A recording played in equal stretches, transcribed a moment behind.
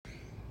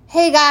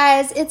Hey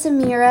guys, it's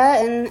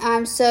Amira, and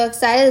I'm so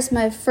excited. It's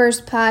my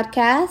first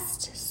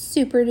podcast.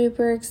 Super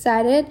duper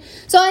excited.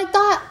 So I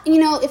thought,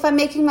 if I'm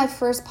making my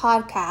first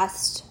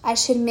podcast, I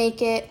should make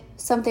it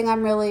something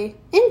I'm really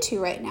into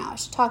right now. I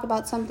should talk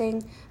about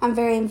something I'm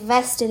very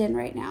invested in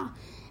right now.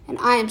 And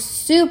I am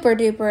super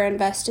duper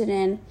invested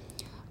in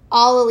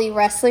All Elite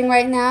Wrestling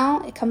right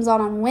now. It comes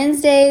on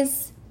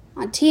Wednesdays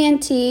on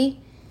TNT.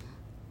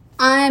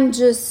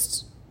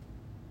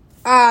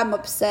 I'm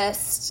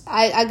obsessed.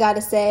 I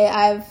gotta say,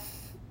 I've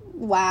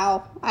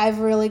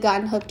really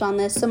gotten hooked on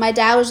this. So my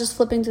dad was just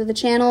flipping through the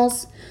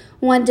channels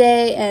one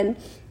day, and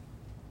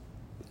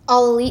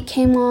All Elite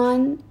came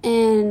on,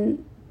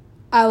 and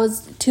I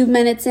was 2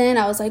 minutes in.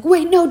 I was like,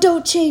 wait, no,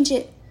 don't change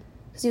it.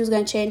 Because he was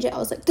going to change it. I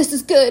was like, this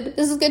is good.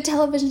 This is good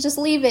television. Just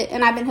leave it.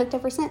 And I've been hooked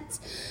ever since.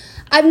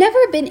 I've never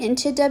been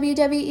into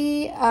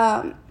WWE.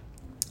 I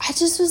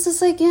just was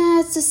just like, yeah,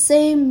 it's the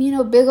same,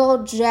 big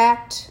old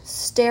jacked,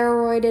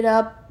 steroided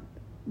up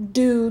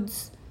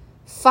dudes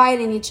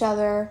fighting each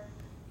other.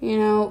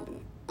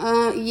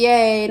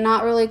 Yay,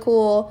 not really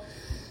cool.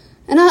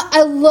 And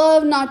I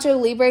loved Nacho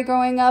Libre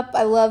growing up.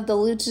 I loved the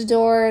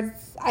luchadors.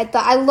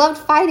 I loved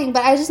fighting,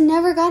 but I just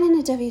never got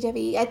into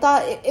WWE. I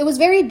thought it was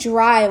very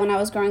dry when I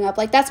was growing up.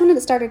 Like, that's when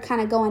it started kind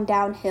of going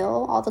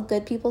downhill. All the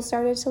good people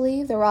started to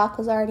leave. The Rock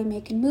was already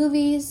making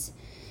movies.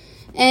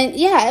 And,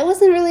 yeah, it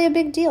wasn't really a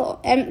big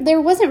deal. And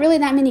there wasn't really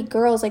that many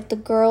girls. Like, the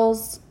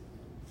girls'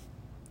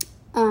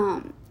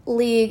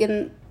 league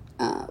and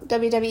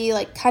WWE,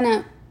 like, kind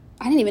of,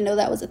 I didn't even know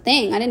that was a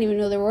thing. I didn't even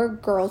know there were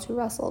girls who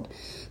wrestled.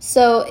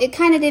 So it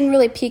kind of didn't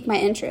really pique my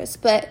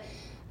interest. But,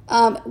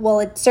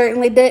 it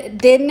certainly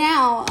did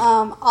now.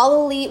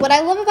 All Elite, what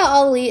I love about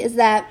All Elite is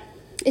that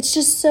it's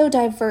just so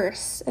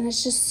diverse. And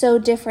it's just so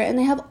different. And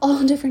they have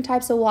all different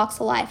types of walks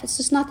of life. It's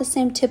just not the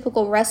same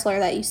typical wrestler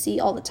that you see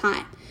all the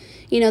time.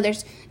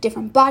 There's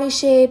different body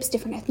shapes,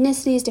 different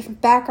ethnicities, different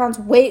backgrounds,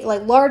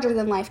 like larger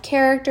than life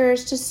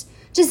characters, just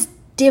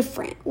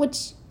different,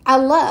 which I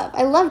love.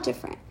 I love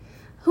different.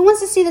 Who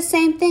wants to see the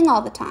same thing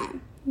all the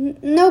time?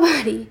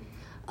 Nobody.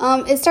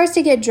 It starts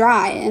to get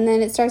dry, and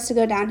then it starts to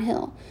go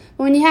downhill.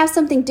 But when you have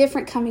something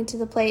different coming to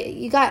the plate,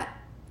 you got,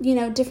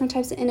 different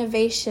types of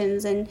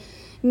innovations and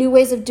new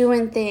ways of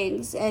doing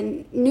things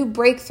and new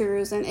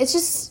breakthroughs, and it's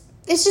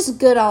just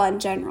good all in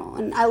general.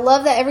 And I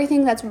love that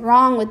everything that's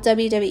wrong with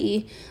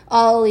WWE,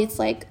 All Elite's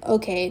like,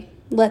 okay,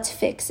 let's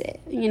fix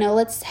it.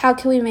 How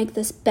can we make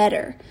this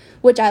better?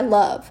 Which I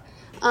love.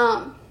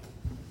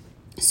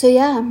 So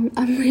yeah,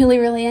 I'm really,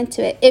 really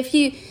into it. If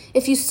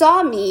you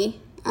saw me,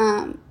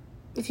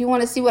 if you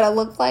want to see what I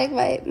look like,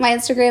 my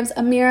Instagram's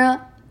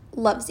Amira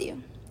Loves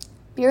You.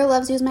 Amira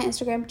Loves You is my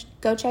Instagram.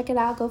 Go check it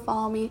out. Go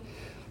follow me.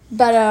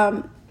 But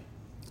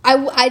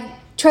I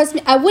trust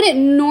me, I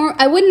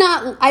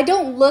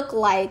don't look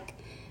like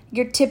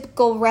your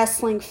typical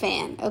wrestling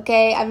fan,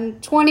 okay? I'm a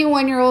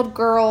 21-year-old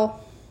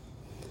girl,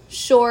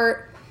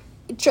 short.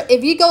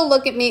 If you go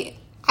look at me,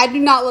 I do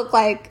not look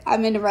like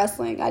I'm into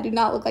wrestling. I do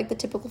not look like the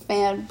typical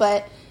fan,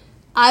 but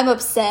I'm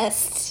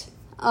obsessed.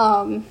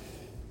 I'm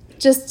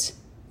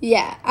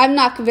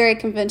not very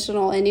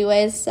conventional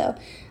anyways, so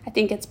I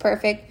think it's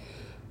perfect.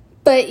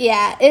 But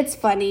yeah, it's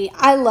funny.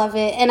 I love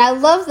it. And I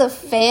love the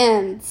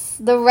fans.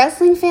 The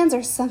wrestling fans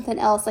are something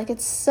else. Like,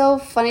 it's so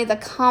funny. The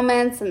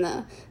comments and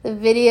the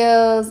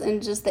videos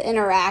and just the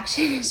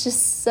interaction is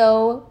just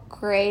so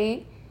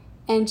great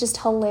and just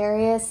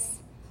hilarious.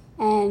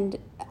 And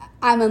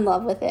I'm in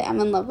love with it. I'm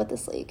in love with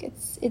this league.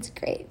 It's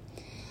great.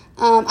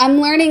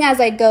 I'm learning as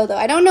I go, though.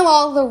 I don't know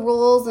all the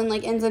rules and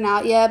like ins and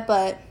out yet,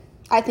 but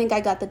I think I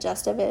got the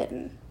gist of it,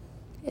 and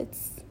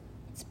it's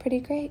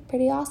pretty great,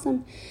 pretty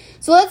awesome.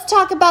 So let's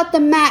talk about the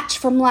match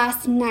from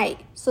last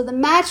night. So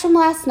my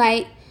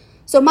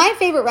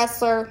favorite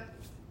wrestler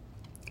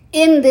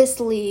in this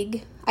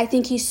league, I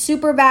think he's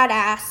super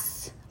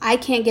badass. I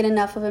can't get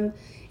enough of him,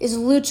 is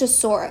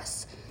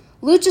Luchasaurus.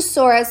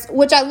 Luchasaurus,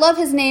 which I love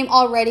his name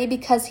already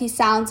because he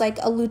sounds like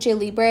a lucha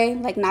libre,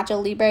 like Nacho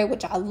Libre,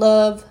 which I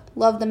love.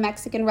 Love the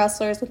Mexican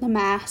wrestlers with the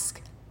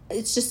mask.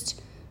 It's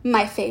just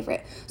my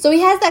favorite. So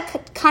he has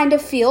that kind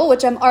of feel,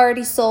 which I'm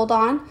already sold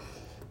on.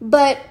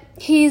 But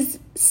he's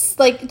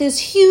like this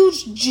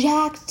huge,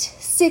 jacked,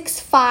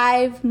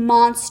 6'5"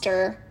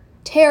 monster.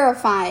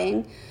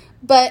 Terrifying.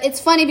 But it's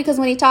funny because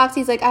when he talks,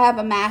 he's like, I have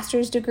a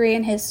master's degree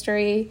in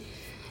history.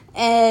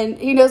 And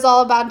he knows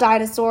all about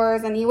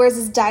dinosaurs, and he wears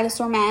his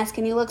dinosaur mask,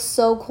 and he looks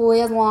so cool. He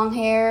has long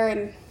hair,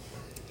 and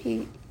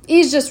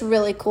he's just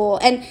really cool.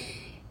 And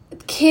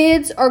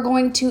kids are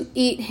going to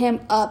eat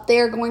him up. They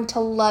are going to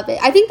love it.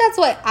 I think that's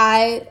why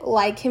I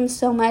like him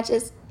so much,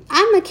 is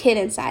I'm a kid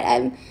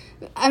inside.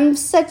 I'm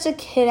such a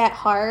kid at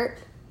heart,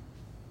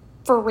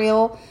 for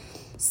real.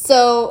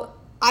 So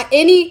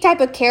any type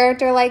of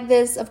character like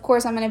this, of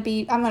course, I'm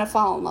gonna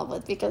fall in love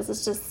with, because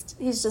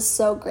he's just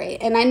so great.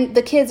 And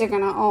the kids are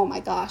gonna, oh my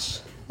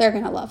gosh, they're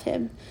gonna love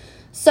him.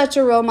 Such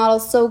a role model,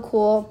 so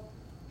cool.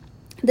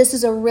 This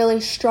is a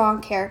really strong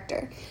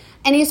character.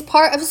 And he's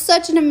part of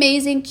such an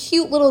amazing,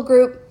 cute little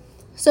group.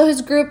 So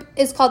his group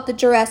is called the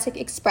Jurassic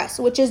Express,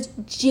 which is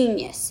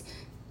genius.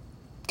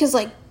 Because,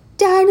 like,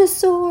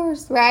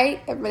 dinosaurs,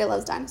 right? Everybody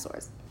loves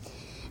dinosaurs.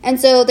 And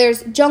so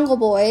there's Jungle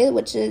Boy,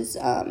 which is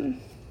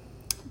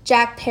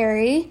Jack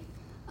Perry.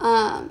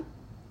 And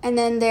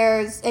then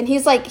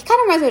he's like, he kind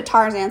of reminds me of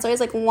Tarzan. So he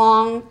has like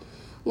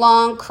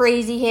long,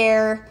 crazy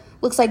hair.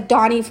 Looks like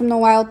Donnie from the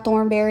Wild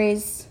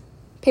Thornberrys.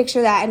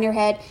 Picture that in your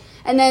head.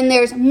 And then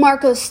there's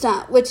Marco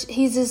Stunt, which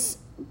he's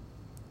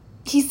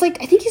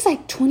like, I think he's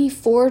like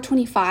 24,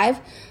 25.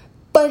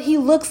 But he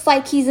looks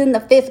like he's in the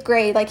 5th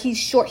grade. Like, he's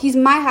short. He's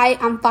my height.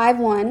 I'm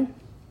 5'1".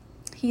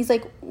 He's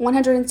like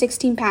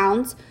 116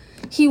 pounds.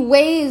 He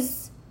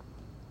weighs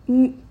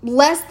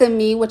less than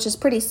me, which is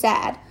pretty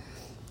sad.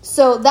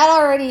 So that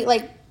already,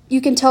 like,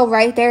 you can tell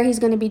right there he's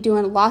going to be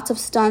doing lots of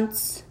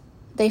stunts.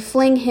 They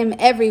fling him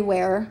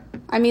everywhere.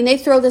 I mean, they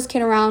throw this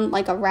kid around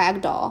like a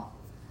rag doll,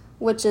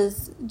 which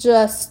is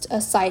just a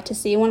sight to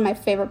see. One of my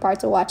favorite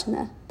parts of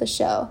watching the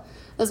show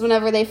is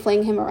whenever they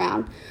fling him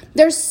around.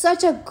 They're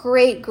such a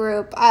great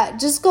group.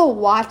 Just go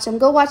watch them.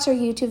 Go watch their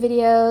YouTube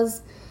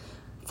videos.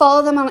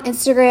 Follow them on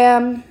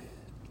Instagram.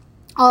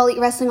 All Elite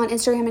Wrestling on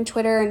Instagram and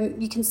Twitter,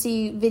 and you can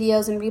see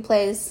videos and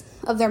replays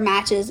of their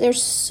matches. They're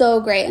so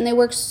great, and they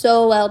work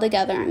so well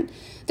together, and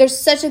they're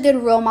such a good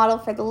role model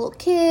for the little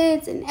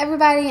kids and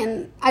everybody,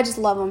 and I just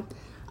love them.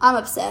 I'm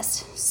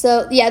obsessed.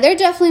 So, yeah, they're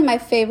definitely my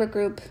favorite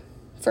group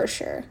for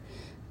sure,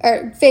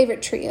 or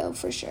favorite trio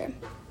for sure.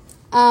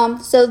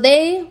 So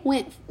they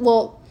went,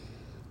 Wardlow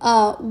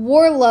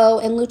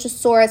and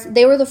Luchasaurus,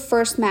 they were the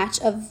first match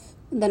of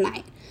the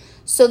night.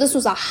 So this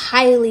was a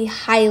highly,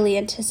 highly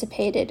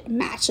anticipated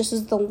match. This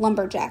is the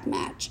lumberjack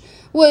match,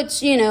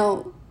 which, you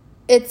know,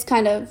 it's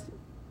kind of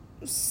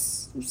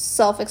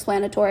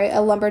self-explanatory,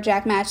 a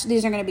lumberjack match.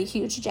 These are going to be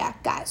huge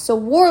jack guys. So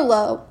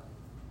Wardlow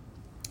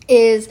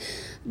is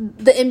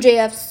the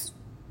MJF's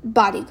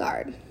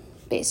bodyguard,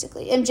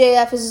 basically.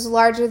 MJF is this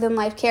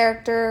larger-than-life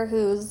character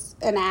who's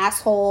an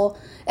asshole.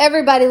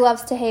 Everybody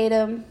loves to hate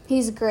him.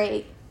 He's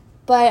great.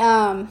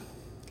 But,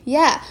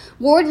 yeah,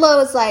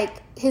 Wardlow is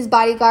like his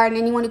bodyguard,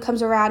 and anyone who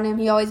comes around him,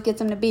 he always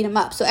gets him to beat him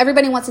up. So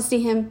everybody wants to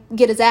see him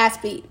get his ass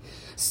beat.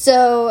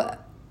 So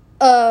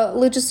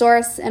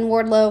Luchasaurus and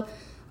Wardlow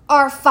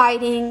are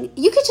fighting.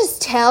 You could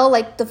just tell,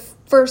 like, the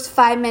first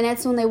 5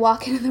 minutes when they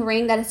walk into the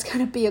ring that it's going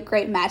to be a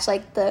great match.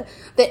 Like, the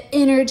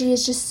energy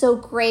is just so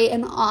great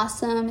and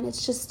awesome, and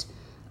it's just,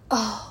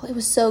 oh, it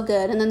was so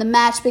good. And then the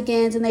match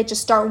begins, and they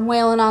just start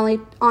wailing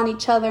on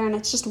each other, and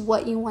it's just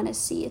what you want to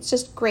see. It's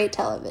just great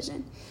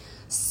television.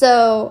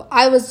 So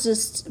I was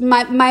just,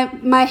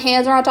 my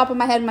hands are on top of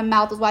my head, and my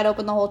mouth was wide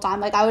open the whole time.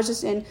 Like, I was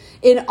just in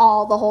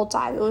awe the whole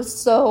time. It was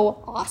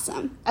so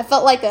awesome. I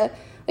felt like a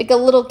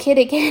little kid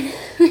again.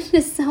 It's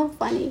just so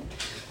funny.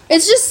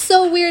 It's just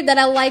so weird that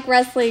I like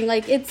wrestling.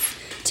 Like, it's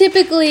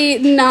typically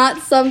not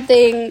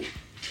something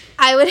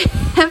I would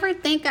ever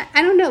think.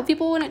 I don't know.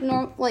 People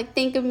wouldn't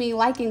think of me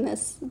liking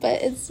this,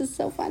 but it's just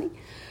so funny.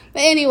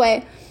 But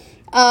anyway,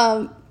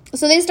 so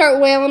they start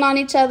wailing on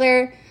each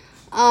other.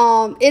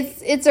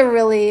 It's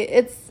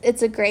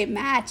a great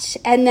match.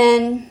 And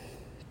then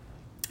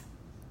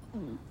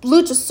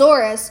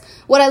Luchasaurus,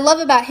 what I love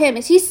about him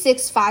is he's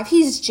 6'5",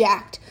 he's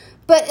jacked,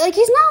 but like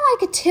he's not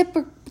like a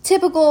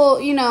typical,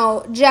 you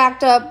know,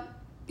 jacked up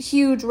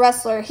huge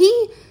wrestler.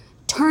 He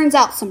turns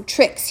out some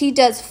tricks. He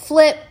does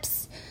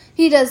flips,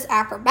 he does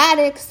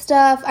acrobatic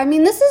stuff. I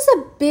mean, this is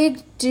a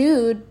big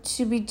dude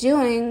to be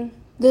doing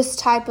this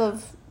type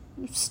of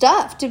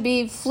stuff, to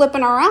be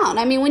flipping around.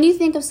 I mean, when you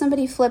think of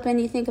somebody flipping,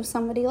 you think of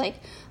somebody like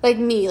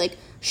me, like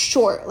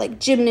short, like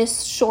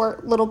gymnast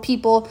short little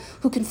people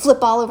who can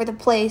flip all over the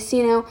place,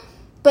 you know.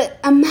 But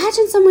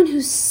imagine someone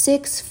who's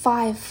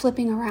 6'5"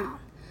 flipping around.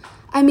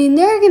 I mean,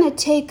 they're gonna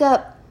take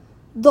up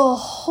the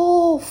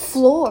whole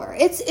floor.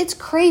 It's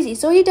crazy.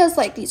 So he does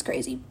like these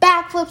crazy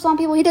backflips on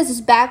people. He does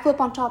his backflip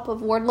on top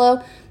of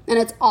Wardlow, and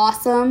it's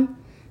awesome.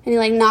 And he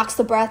like knocks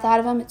the breath out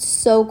of him. It's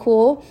so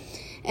cool.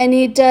 And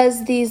he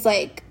does these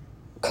like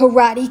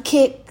karate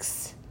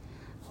kicks,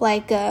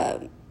 like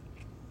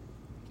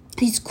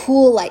these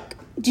cool like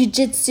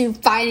jiu-jitsu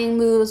fighting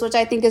moves, which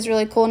I think is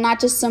really cool.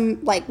 Not just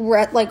some like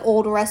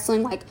old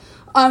wrestling, like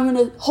I'm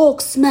gonna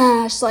Hulk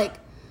smash, like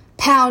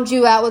pound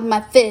you out with my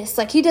fist.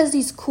 Like, he does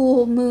these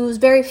cool moves,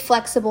 very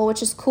flexible,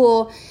 which is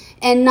cool,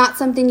 and not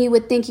something you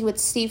would think you would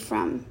see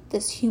from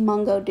this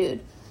humongo dude.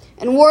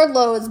 And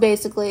Wardlow is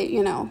basically,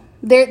 you know,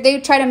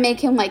 they try to make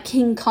him like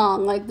King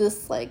Kong, like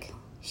this like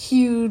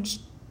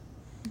huge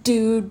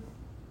dude,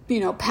 you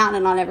know,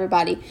 pounding on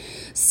everybody.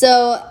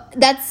 So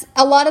that's,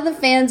 a lot of the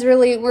fans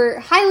really were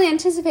highly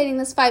anticipating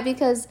this fight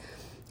because,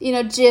 you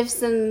know,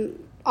 GIFs and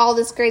all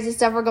this crazy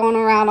stuff were going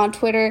around on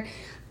Twitter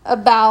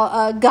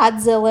about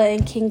Godzilla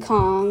and King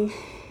Kong.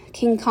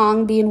 King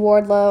Kong being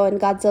Wardlow and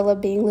Godzilla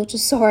being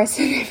Luchasaurus,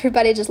 and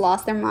everybody just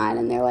lost their mind,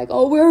 and they're like,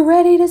 oh, we're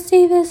ready to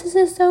see this. This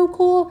is so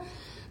cool.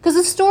 Because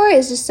the story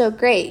is just so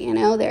great, you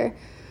know,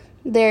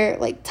 their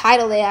like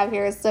title they have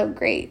here is so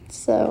great.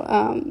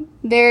 So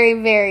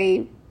very,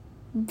 very,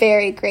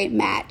 very great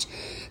match.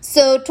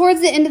 So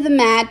towards the end of the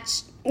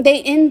match,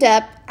 they end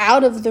up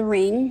out of the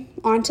ring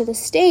onto the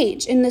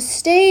stage. And the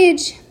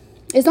stage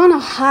is on a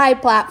high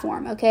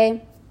platform,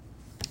 okay?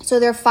 So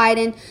they're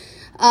fighting.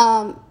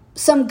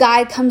 Some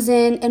guy comes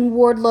in and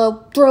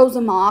Wardlow throws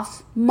him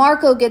off.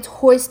 Marco gets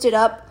hoisted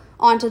up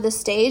onto the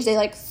stage. They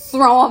like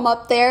throw him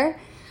up there.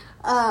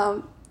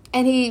 And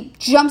he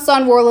jumps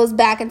on Wardlow's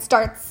back and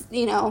starts,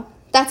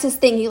 that's his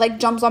thing. He like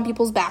jumps on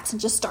people's backs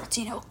and just starts,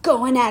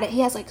 going at it.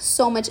 He has like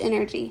so much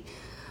energy.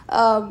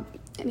 And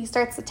he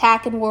starts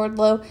attacking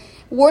Wardlow.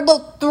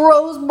 Wardlow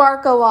throws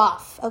Marco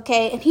off,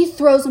 okay? And he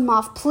throws him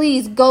off.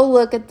 Please go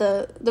look at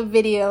the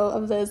video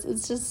of this.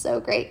 It's just so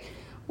great.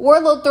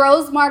 Wardlow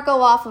throws Marco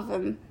off of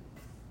him.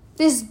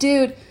 This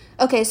dude,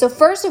 okay, so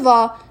first of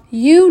all,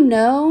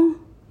 you're,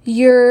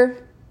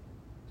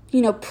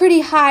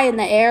 pretty high in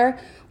the air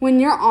when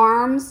your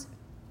arms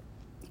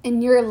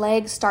and your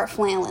legs start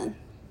flailing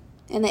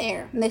in the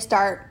air. And they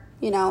start,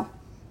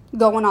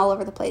 going all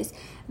over the place.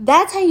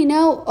 That's how you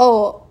know,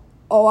 oh,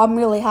 I'm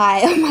really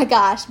high. Oh my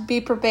gosh,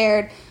 be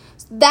prepared.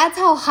 That's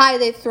how high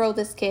they throw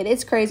this kid.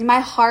 It's crazy. My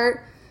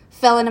heart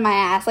fell into my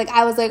ass. Like,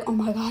 I was like, oh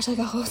my gosh,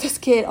 this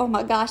kid, oh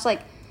my gosh,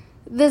 like,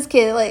 this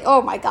kid, like,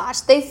 oh my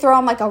gosh. They throw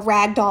him like a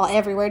rag doll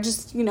everywhere.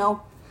 Just,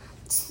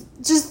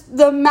 just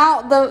the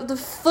amount, the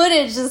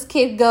footage this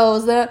kid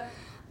goes.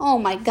 Oh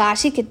my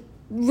gosh, he could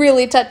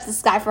really touch the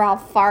sky for how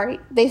far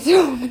they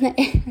throw him in the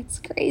air. It's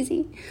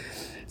crazy.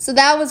 So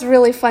that was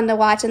really fun to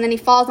watch. And then he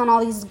falls on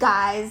all these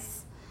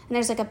guys. And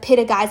there's like a pit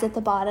of guys at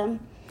the bottom.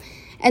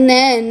 And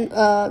then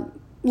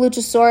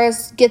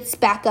Luchasaurus gets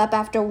back up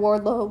after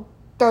Wardlow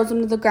throws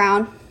him to the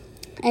ground.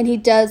 And he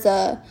does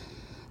a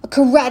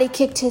karate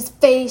kick to his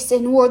face.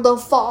 And Wardlow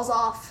falls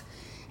off.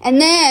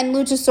 And then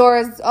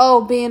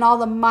Luchasaurus, being all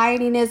the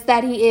mightiness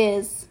that he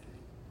is.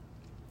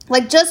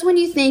 Like, just when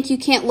you think you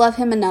can't love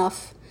him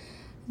enough,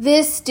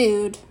 this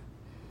dude,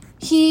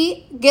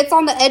 he gets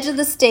on the edge of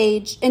the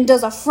stage and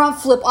does a front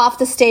flip off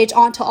the stage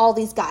onto all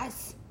these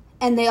guys.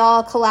 And they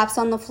all collapse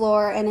on the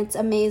floor, and it's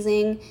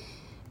amazing.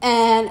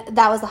 And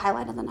that was the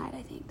highlight of the night,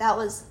 I think. That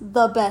was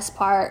the best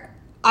part.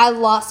 I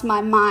lost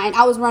my mind.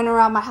 I was running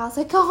around my house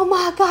like, oh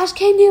my gosh,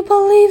 can you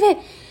believe it?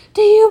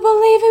 Do you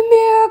believe in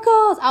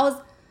miracles?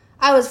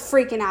 I was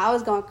freaking out. I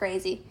was going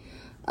crazy.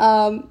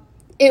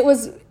 It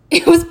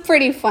was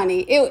pretty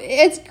funny.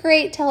 It's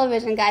great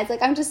television, guys.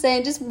 Like, I'm just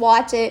saying, just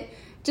watch it.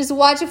 Just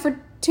watch it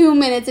for 2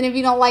 minutes, and if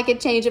you don't like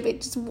it, change it,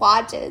 but just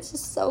watch it. It's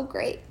just so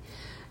great.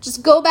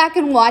 Just go back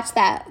and watch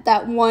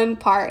that one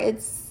part.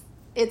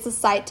 It's a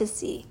sight to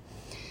see.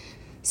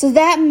 So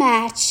that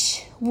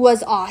match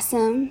was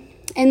awesome.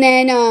 And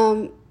then,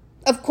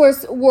 of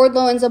course,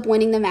 Wardlow ends up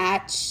winning the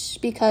match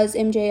because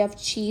MJF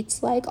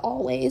cheats like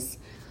always.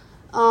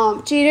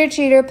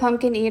 Cheater,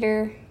 pumpkin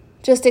eater.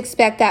 Just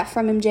expect that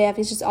from MJF.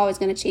 He's just always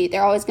going to cheat.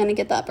 They're always going to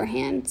get the upper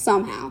hand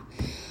somehow.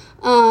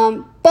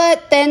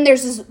 But then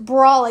there's this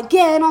brawl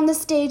again on the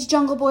stage.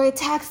 Jungle Boy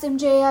attacks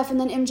MJF, and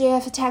then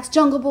MJF attacks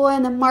Jungle Boy,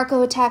 and then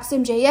Marco attacks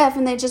MJF,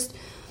 and they just,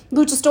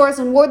 Luchasaurus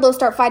and Wardlow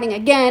start fighting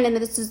again, and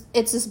it's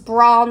this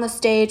brawl on the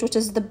stage, which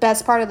is the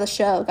best part of the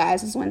show,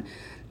 guys, is when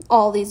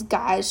all these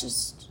guys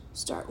just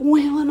start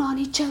wailing on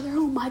each other.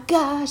 Oh my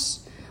gosh.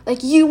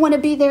 Like, you want to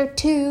be there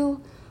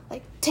too.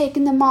 Like,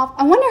 taking them off.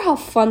 I wonder how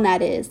fun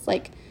that is.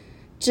 Like,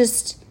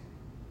 just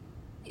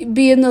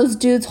being those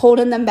dudes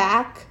holding them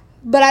back.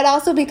 But I'd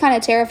also be kind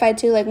of terrified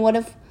too. Like, what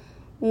if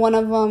one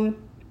of them,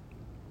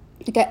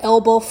 like, an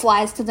elbow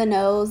flies to the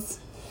nose?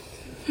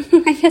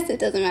 I guess it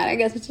doesn't matter. I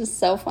guess it's just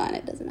so fun.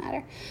 It doesn't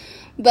matter.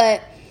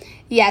 But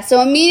yeah,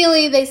 so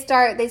immediately they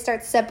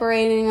start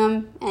separating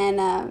them,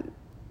 and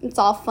it's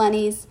all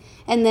funnies.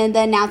 And then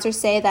the announcers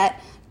say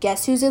that,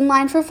 guess who's in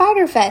line for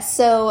Fyter Fest?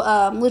 So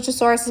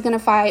Luchasaurus is going to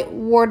fight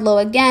Wardlow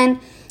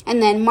again. And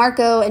then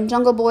Marco and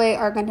Jungle Boy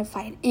are going to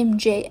fight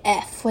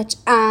MJF, which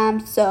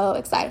I'm so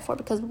excited for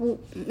because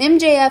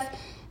MJF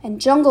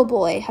and Jungle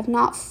Boy have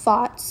not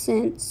fought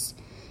since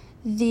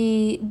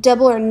the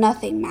Double or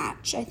Nothing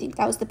match. I think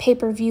that was the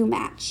pay-per-view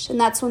match, and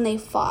that's when they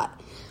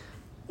fought.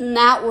 And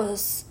that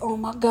was, oh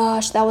my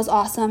gosh, that was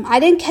awesome.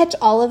 I didn't catch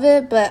all of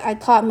it, but I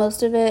caught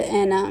most of it,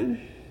 and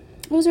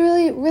it was a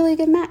really, really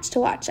good match to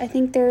watch. I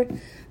think they're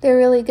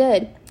really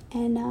good,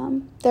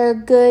 and they're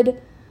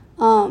good.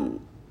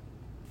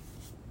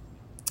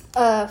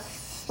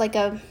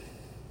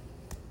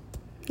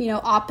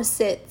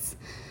 Opposites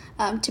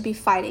to be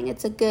fighting.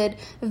 It's a good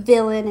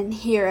villain and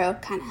hero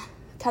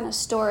kind of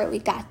story we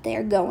got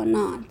there going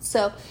on.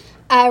 So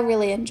I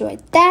really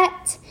enjoyed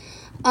that.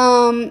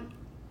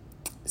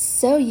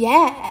 So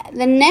yeah,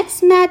 the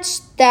next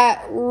match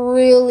that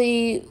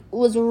really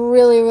was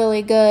really,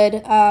 really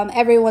good.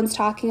 Everyone's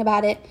talking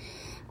about it,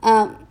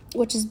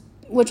 which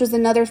was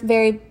another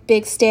very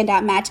big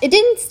standout match. It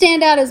didn't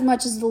stand out as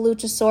much as the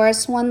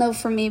Luchasaurus one, though,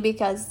 for me,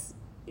 because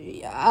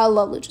I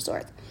love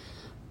Luchasaurus.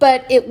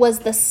 But it was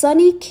the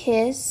Sonny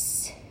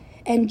Kiss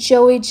and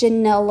Joey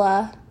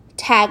Janela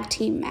tag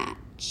team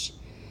match.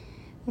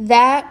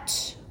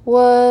 That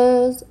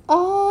was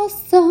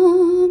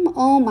awesome.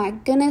 Oh, my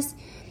goodness.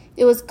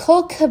 It was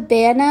Colt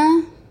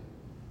Cabana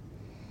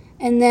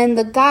and then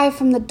the guy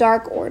from the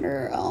Dark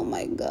Order. Oh,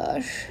 my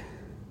gosh.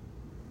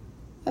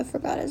 I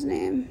forgot his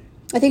name.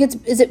 I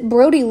think is it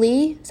Brody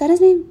Lee? Is that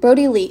his name?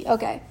 Brody Lee.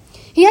 Okay.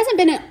 he hasn't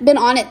been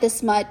on it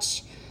this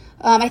much.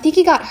 I think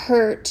he got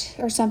hurt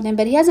or something,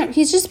 but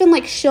he's just been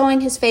like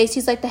showing his face.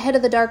 He's like the head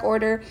of the Dark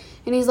Order,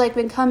 and he's like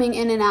been coming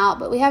in and out,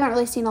 but we haven't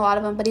really seen a lot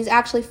of him, but he's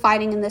actually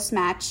fighting in this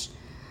match.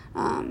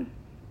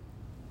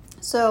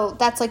 So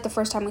that's like the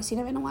first time we've seen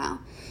him in a while.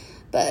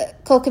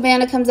 But Colt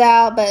Cabana comes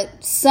out,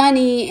 but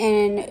Sunny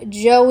and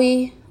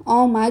Joey,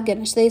 oh my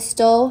goodness, they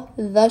stole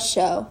the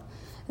show.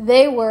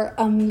 They were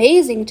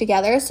amazing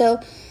together. So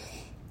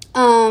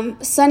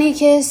Sunny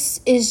Kiss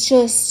is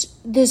just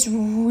this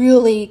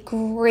really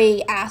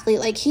great athlete.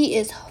 Like, he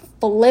is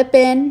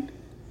flipping,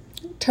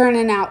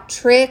 turning out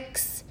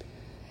tricks,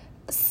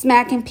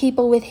 smacking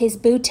people with his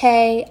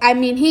bootay. I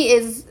mean, he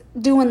is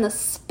doing the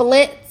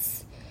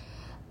splits.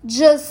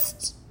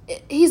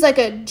 He's like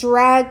a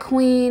drag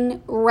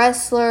queen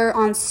wrestler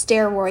on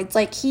steroids.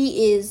 Like,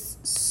 he is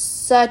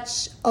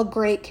such a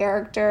great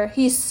character.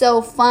 He's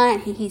so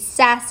fun. He's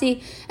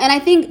sassy. And I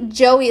think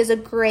Joey is a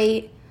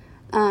great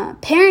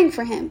pairing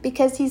for him,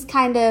 because he's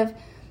kind of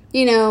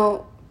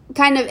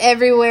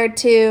everywhere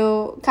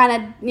too.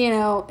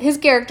 His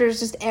character is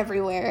just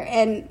everywhere.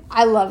 And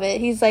I love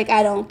it. He's like,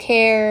 I don't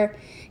care.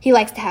 He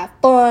likes to have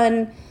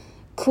fun.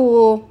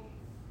 Cool.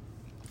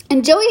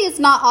 And Joey is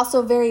not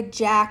also very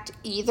jacked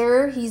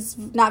either. He's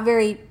not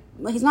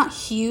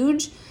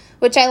huge,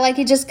 which I like.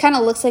 He just kind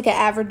of looks like an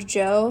average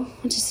Joe,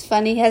 which is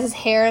funny. He has his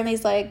hair in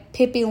these like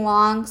Pippi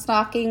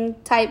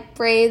Longstocking type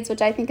braids,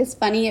 which I think is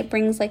funny. It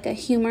brings like a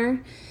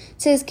humor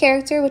to his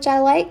character, which I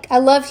like. I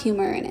love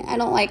humor in it. I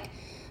don't like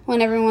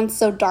when everyone's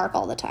so dark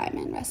all the time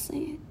in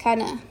wrestling.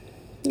 Kind of,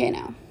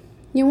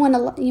 you want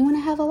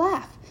to have a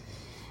laugh.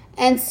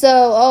 And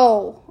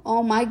so,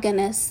 oh my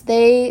goodness,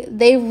 they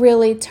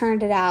really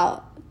turned it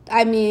out.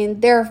 I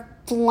mean, they're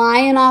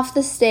flying off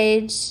the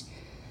stage,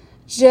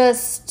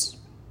 just,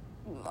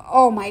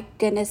 oh my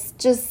goodness,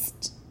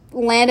 just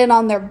landing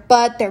on their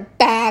butt, their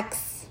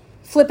backs,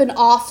 flipping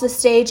off the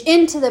stage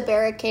into the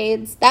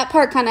barricades. That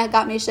part kind of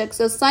got me shook.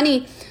 So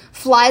Sunny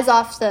flies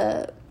off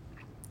the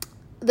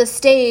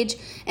stage,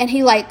 and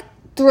he like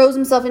throws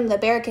himself into the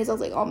barricades. I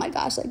was like, oh my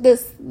gosh, like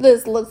this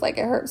looks like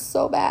it hurts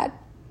so bad.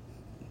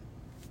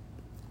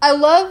 I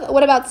love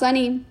what about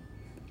Sunny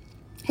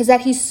is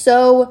that he's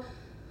so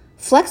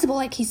flexible.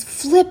 Like, he's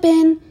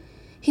flipping,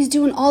 he's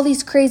doing all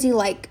these crazy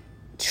like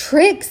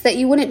tricks that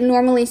you wouldn't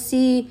normally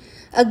see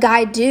a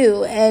guy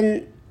do,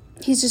 and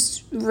he's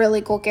just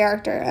really cool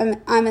character.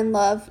 I'm in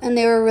love, and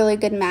they were a really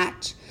good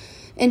match.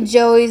 And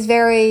Joey's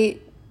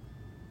very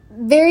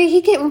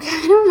he kind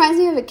of reminds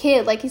me of a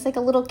kid. Like, he's like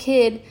a little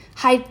kid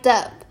hyped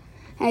up,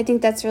 and I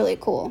think that's really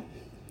cool.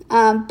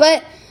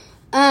 But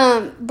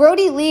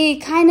Brody Lee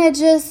kind of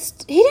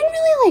just, he didn't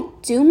really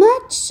like do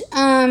much.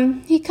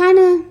 He kind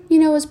of,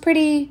 was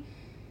pretty,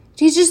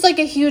 he's just like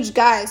a huge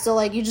guy. So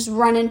like, you just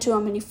run into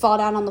him and you fall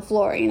down on the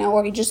floor,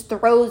 or he just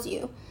throws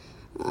you.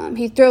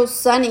 He throws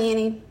Sunny, and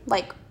he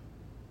like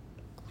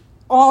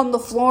on the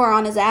floor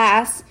on his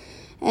ass.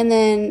 And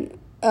then,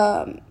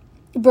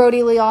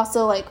 Brody Lee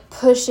also like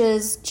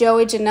pushes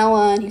Joey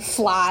Janela, and he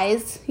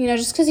flies,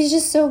 just because he's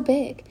just so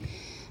big.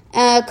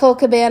 Colt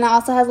Cabana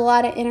also has a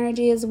lot of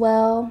energy as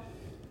well.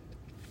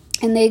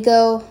 And he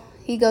goes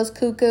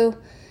cuckoo. It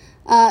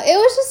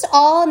was just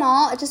all in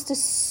all, just a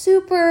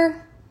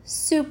super,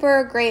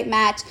 super great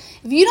match.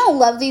 If you don't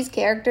love these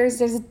characters,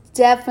 there's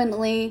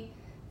definitely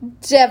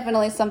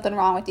something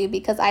wrong with you,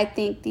 because I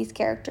think these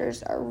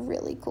characters are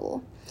really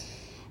cool.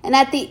 And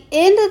at the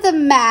end of the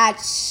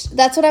match,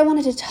 that's what I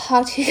wanted to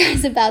talk to you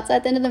guys about. So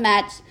at the end of the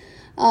match,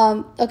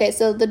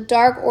 so the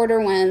Dark Order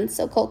wins.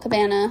 So Colt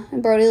Cabana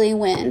and Brody Lee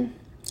win.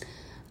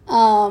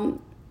 And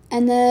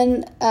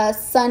then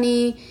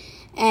Sunny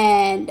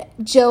and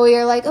Joey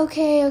are like,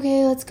 okay,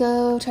 let's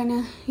go.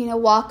 Trying to,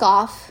 walk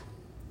off.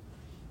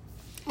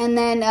 And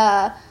then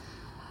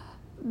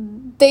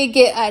they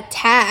get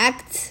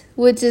attacked,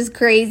 which is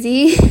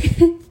crazy.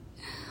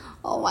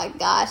 Oh my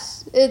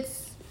gosh, it's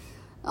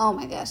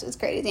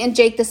crazy. And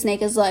Jake the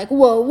Snake is like,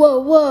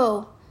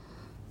 whoa.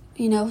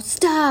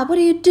 Stop, what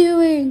are you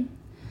doing?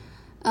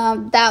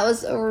 That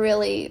was a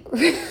really,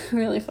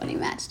 really funny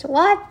match to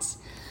watch.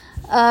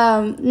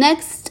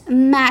 Next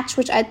match,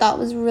 which I thought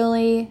was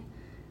really,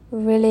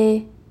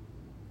 really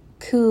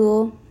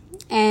cool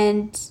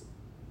and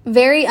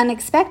very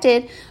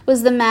unexpected,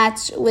 was the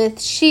match with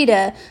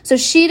Shida. So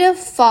Shida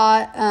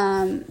fought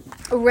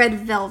Red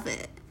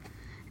Velvet,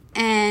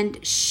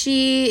 and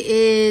she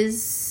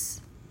is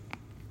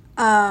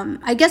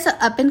I guess an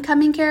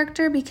up-and-coming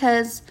character,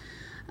 because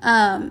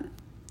I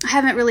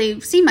haven't really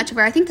seen much of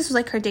her. I think this was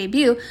like her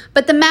debut,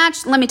 but the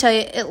match, let me tell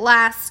you, it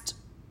lasts,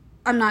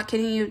 I'm not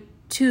kidding you,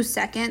 2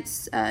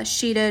 seconds.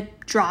 Shida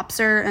drops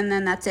her, and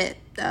then that's it.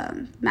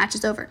 Match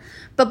is over.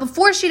 But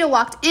before Shida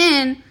walked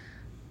in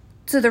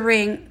to the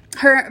ring,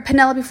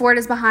 Penelope Ford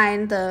is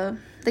behind the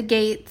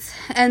gates,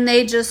 and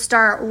they just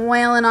start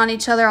wailing on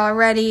each other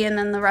already, and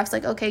then the ref's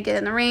like, okay, get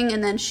in the ring,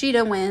 and then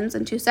Shida wins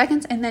in 2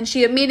 seconds, and then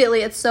she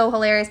immediately, it's so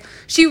hilarious,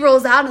 she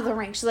rolls out of the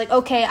ring. She's like,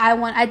 okay,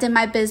 I did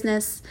my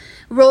business,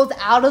 rolls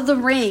out of the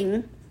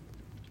ring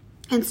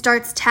and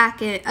starts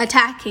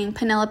attacking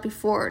Penelope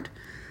Ford.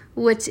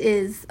 which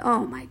is,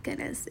 oh my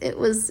goodness, it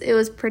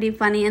was pretty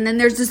funny. And then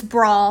there's this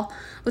brawl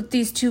with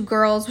these two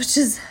girls, which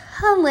is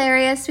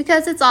hilarious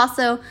because it's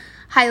also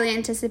highly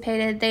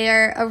anticipated. They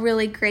are a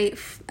really great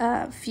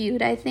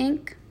feud, I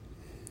think.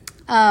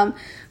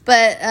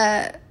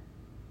 But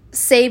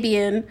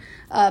Sabian,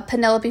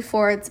 Penelope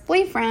Ford's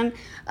boyfriend,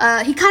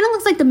 he kind of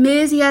looks like the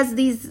Miz. He has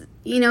these,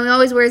 he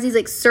always wears these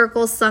like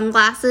circle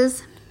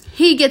sunglasses.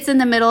 He gets in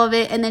the middle of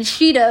it, and then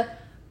Sheeta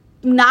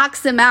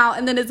knocks him out,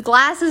 and then his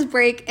glasses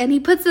break, and he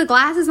puts the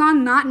glasses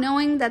on not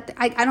knowing that,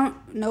 I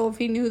don't know if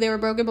he knew they were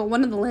broken, but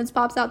one of the lens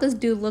pops out. This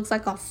dude looks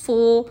like a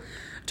fool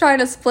trying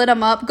to split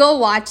them up. Go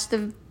watch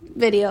the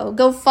video.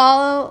 Go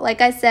follow,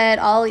 like I said,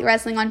 All Elite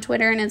Wrestling on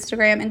Twitter and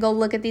Instagram, and go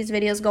look at these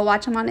videos. Go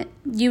watch them on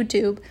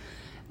YouTube.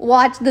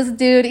 Watch this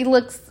dude. He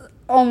looks,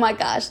 oh my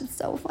gosh, it's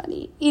so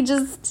funny. He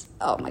just,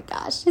 oh my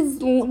gosh. His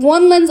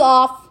one lens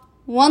off,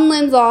 one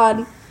lens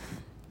on.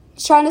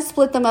 Trying to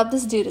split them up.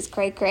 This dude is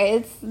cray.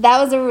 That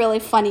was a really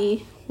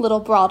funny little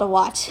brawl to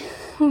watch.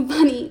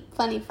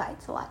 funny fight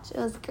to watch. It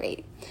was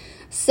great.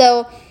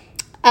 So,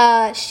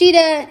 Sheeta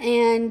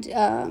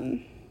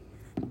and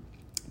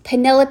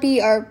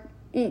Penelope are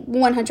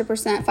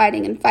 100%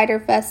 fighting in Fyter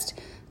Fest.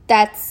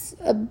 That's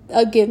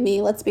a give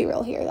me. Let's be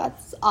real here.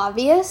 That's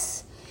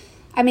obvious.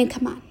 I mean,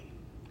 come on.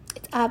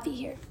 It's obvious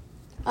here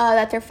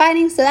that they're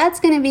fighting. So that's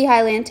going to be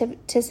highly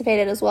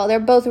anticipated as well. They're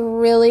both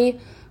really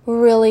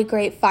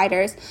great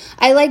fighters.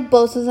 I like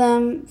both of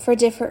them for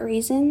different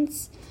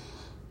reasons.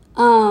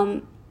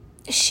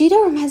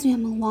 Sheeta reminds me of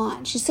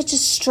Milan. She's such a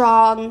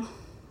strong,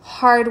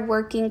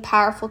 hard-working,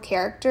 powerful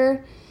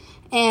character.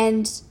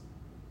 And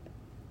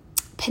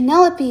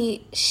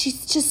Penelope,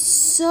 she's just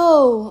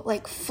so,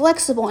 like,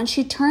 flexible. And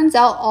she turns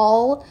out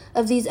all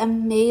of these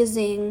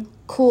amazing,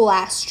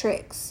 cool-ass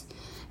tricks.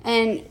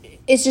 And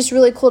it's just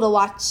really cool to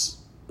watch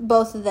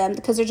both of them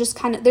because they're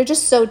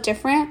just so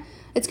different.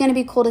 It's going to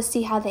be cool to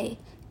see how they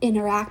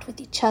interact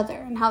with each other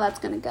and how that's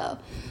going to go.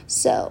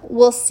 So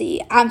we'll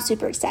see. I'm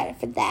super excited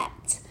for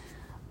that.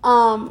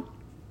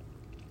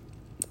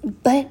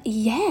 But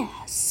yeah,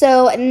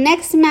 so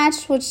next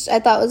match, which I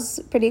thought was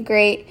pretty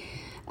great,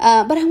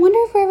 but I wonder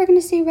if we're ever going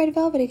to see Red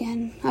Velvet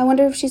again. I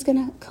wonder if she's going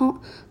to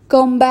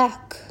come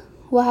back.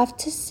 We'll have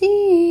to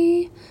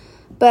see.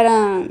 But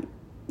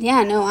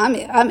yeah, no,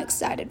 I'm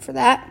excited for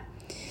that.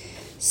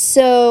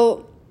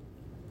 So,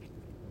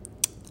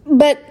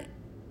 but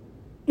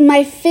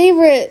my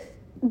favorite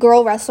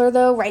girl wrestler,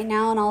 though, right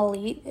now in All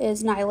Elite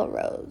is Nyla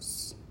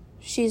Rose.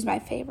 She's my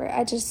favorite.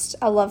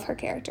 I love her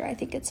character. I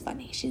think it's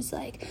funny. She's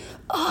like,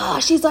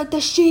 she's like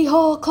the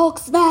She-Hulk, Hulk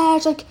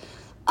smash. Like,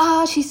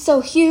 she's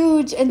so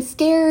huge and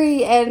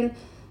scary, and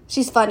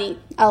she's funny.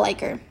 I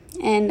like her.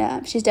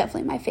 And she's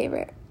definitely my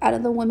favorite out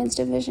of the women's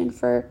division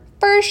for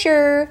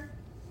sure.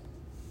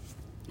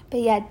 But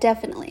yeah,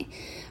 definitely.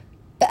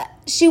 But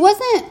she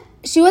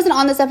wasn't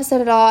on this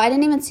episode at all. I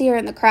didn't even see her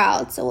in the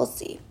crowd, so we'll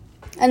see.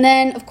 And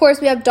then, of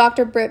course, we have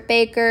Dr. Britt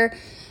Baker.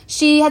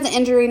 She has an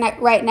injury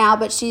right now,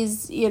 but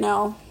she's,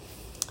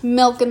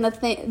 milking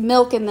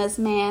this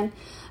man.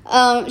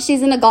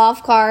 She's in a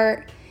golf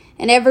cart,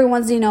 and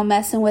everyone's,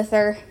 messing with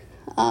her.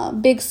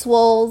 Big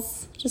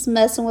Swole's just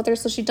messing with her,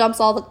 so she dumps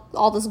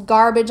all this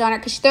garbage on her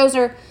because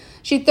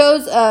she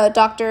throws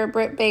Dr.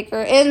 Britt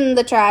Baker in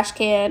the trash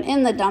can,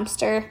 in the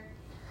dumpster.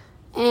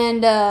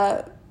 And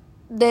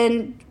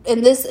then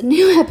in this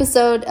new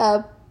episode,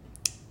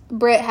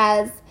 Britt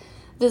has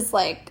this,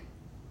 like,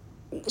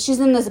 she's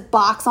in this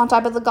box on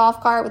top of the golf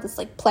cart with this,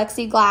 like,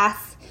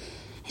 plexiglass.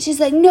 And she's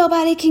like,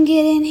 nobody can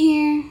get in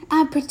here.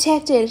 I'm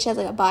protected. She has,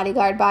 like, a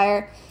bodyguard by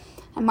her.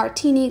 A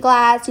martini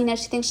glass. She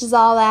thinks she's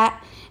all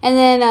that. And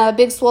then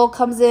Big Swole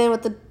comes in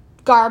with the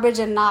garbage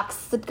and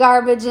knocks the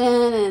garbage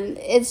in. And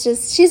it's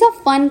just, she's a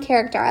fun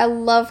character. I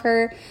love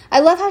her. I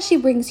love how she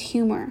brings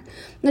humor,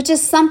 which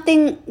is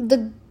something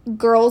the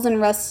girls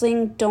in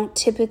wrestling don't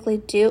typically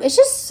do. It's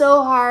just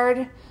so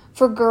hard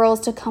for girls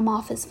to come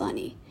off as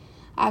funny.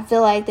 I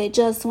feel like they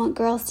just want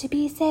girls to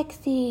be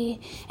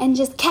sexy and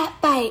just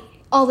catfight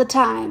all the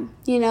time.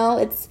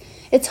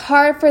 It's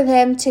hard for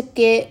them to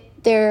get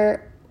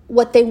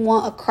what they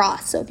want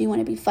across. So if you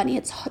want to be funny,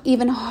 it's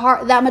even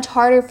that much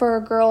harder for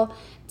a girl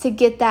to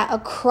get that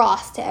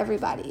across to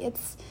everybody.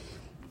 It's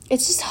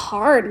just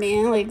hard,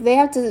 man. Like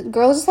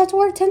girls just have to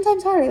work 10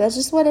 times harder. That's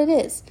just what it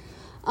is.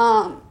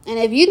 And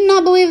if you do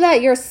not believe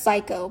that, you're a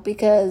psycho,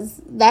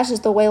 because that's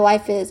just the way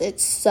life is. It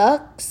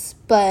sucks,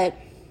 but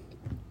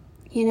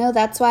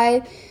that's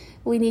why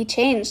we need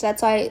change.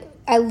 That's why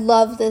I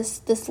love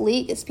this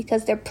league. It's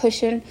because they're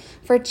pushing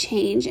for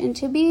change and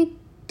to be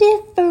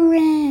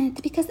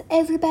different, because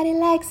everybody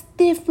likes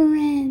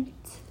different.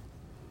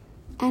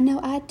 I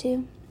know I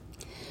do.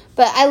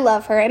 But I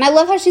love her, and I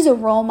love how she's a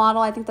role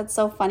model. I think that's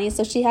so funny.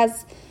 So she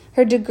has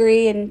her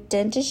degree in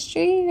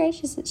dentistry, right?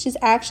 She's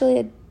actually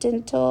a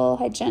dental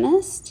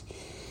hygienist.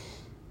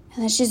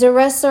 And then she's a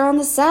wrestler on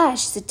the side.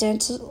 She's a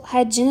dental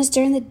hygienist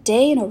during the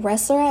day and a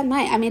wrestler at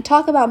night. I mean,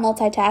 talk about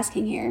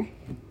multitasking here.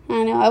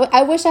 I know.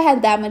 I wish I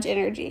had that much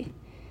energy.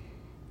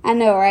 I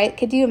know, right?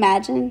 Could you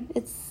imagine?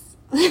 It's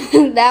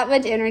that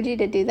much energy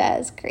to do that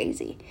is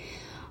crazy.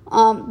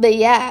 But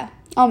yeah,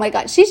 oh my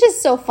God, she's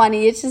just so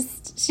funny. It's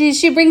just,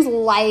 she brings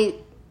light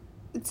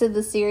to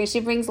the series. She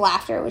brings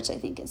laughter, which I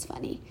think is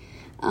funny.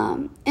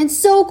 And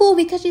so cool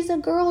because she's a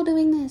girl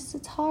doing this.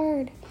 It's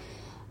hard.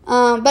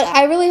 But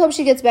I really hope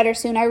she gets better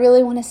soon. I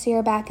really want to see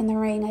her back in the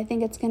ring. I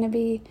think it's going to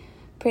be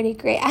pretty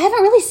great. I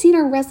haven't really seen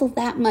her wrestle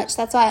that much.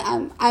 That's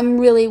why I'm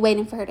really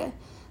waiting for her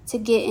to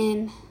get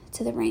in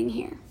to the ring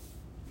here.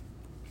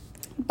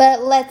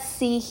 But let's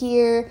see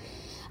here.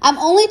 I'm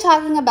only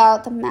talking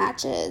about the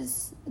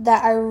matches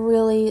that I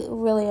really,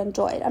 really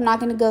enjoyed. I'm not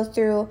going to go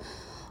through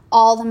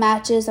all the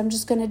matches. I'm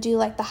just going to do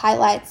like the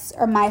highlights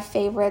or my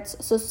favorites.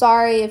 So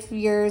sorry if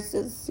yours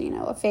is,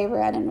 a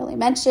favorite I didn't really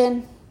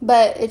mention,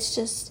 but it's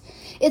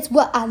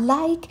what I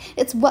like.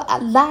 It's what I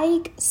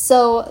like.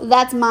 So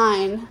that's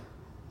mine.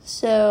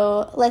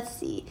 So let's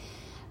see.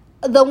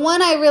 The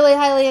one I really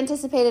highly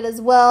anticipated as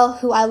well,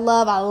 who I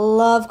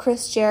love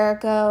Chris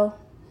Jericho.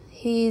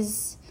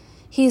 He's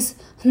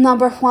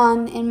number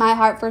one in my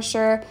heart for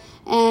sure.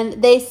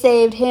 And they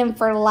saved him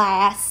for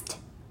last.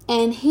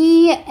 And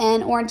he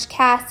and Orange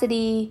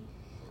Cassidy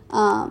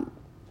kind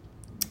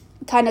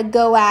of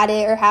go at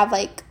it or have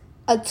like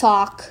a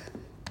talk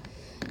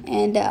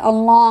and a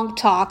long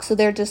talk. So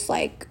they're just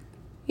like,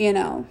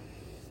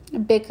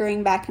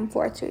 bickering back and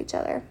forth to each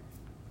other.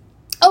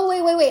 Oh,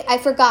 wait. I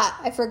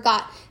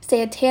forgot.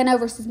 Santana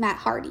versus Matt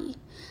Hardy.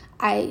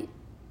 I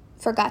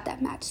forgot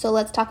that match. So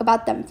let's talk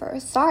about them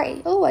first.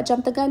 Sorry. Oh, I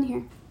jumped the gun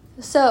here.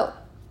 So,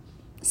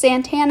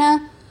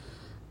 Santana,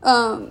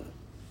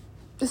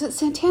 is it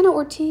Santana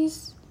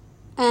Ortiz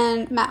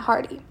and Matt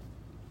Hardy?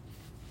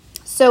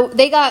 So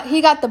he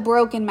got the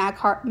broken Matt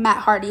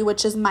Hardy,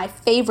 which is my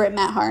favorite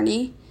Matt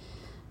Hardy.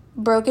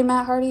 Broken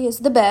Matt Hardy is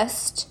the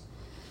best.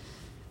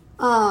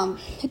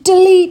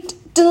 Delete.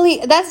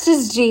 That's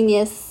just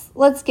genius.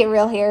 Let's get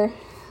real here.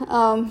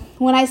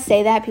 When I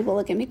say that, people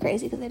look at me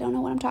crazy because they don't know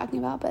what I'm talking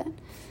about, but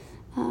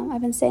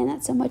I've been saying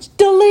that so much.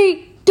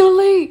 Delete.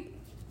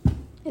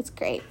 It's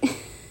great.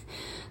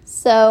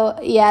 So,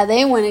 yeah,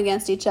 they went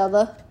against each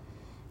other,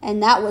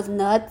 and that was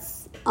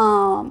nuts.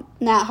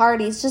 Matt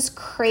Hardy's just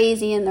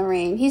crazy in the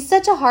ring. He's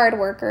such a hard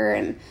worker,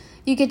 and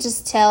you could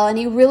just tell, and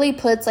he really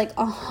puts like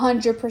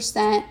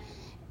 100%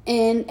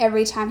 in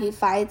every time he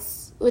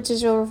fights, which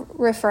is real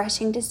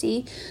refreshing to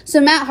see.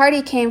 So Matt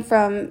Hardy came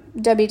from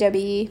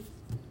WWE,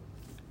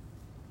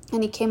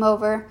 and he came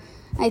over.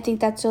 I think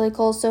that's really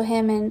cool. So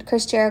him and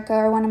Chris Jericho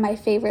are one of my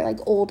favorite like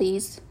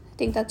oldies. I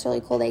think that's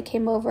really cool. They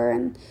came over,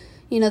 and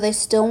they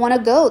still want to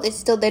go.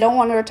 They don't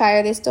want to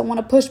retire. They still want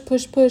to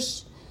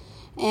push.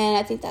 And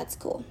I think that's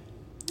cool.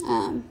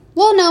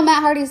 Well, no,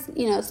 Matt Hardy's,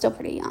 still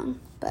pretty young.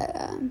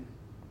 But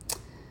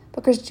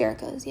Chris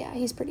Jericho's, yeah,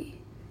 he's a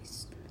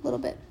little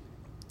bit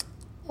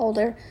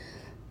older.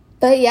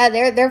 But yeah,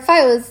 their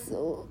fight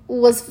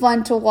was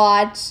fun to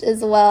watch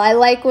as well. I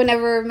like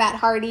whenever Matt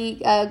Hardy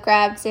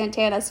grabbed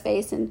Santana's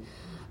face and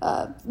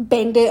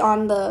banged it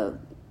on the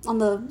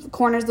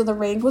corners of the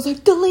ring. It was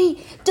like, delete.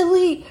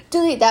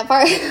 That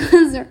part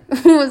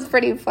was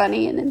pretty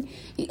funny. And then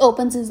he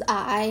opens his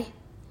eye.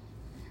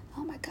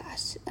 Oh my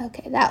gosh.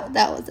 Okay, that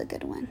was a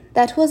good one.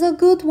 That was a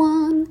good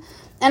one.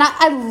 And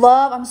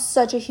I'm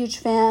such a huge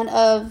fan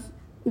of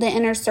the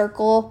Inner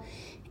Circle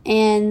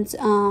and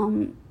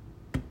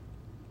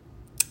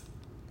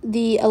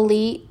the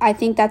Elite. I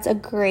think that's a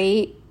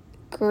great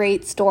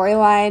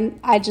storyline.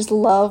 I just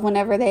love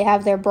whenever they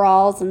have their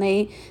brawls and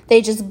they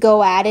just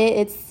go at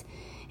it.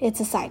 It's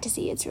a sight to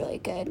see. It's really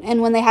good.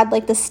 And when they had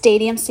like the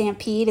stadium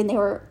stampede and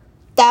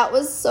that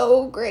was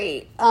so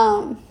great.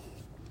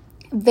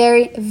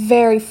 Very,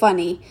 very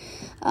funny.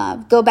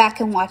 Go back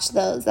and watch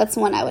those. That's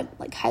one I would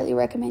like highly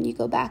recommend you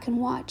go back and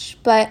watch.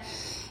 But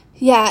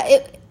yeah,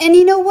 and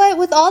you know what?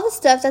 With all the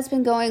stuff that's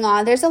been going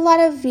on, there's a lot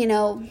of,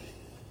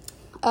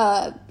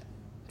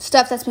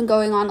 stuff that's been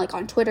going on like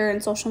on Twitter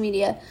and social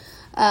media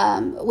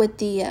with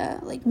the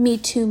like Me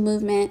Too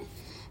movement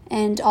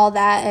and all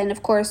that. And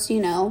of course,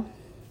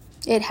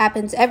 it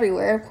happens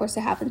everywhere. Of course,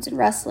 it happens in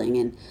wrestling.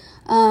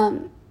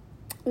 And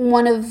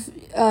one of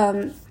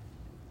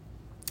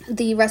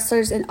the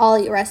wrestlers in All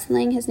Elite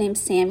Wrestling, his name's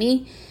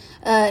Sammy,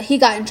 he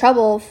got in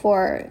trouble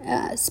for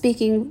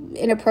speaking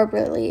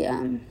inappropriately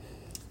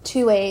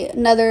to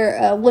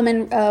another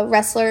woman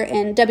wrestler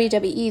in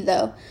WWE,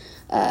 though.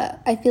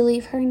 I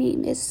believe her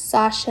name is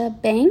Sasha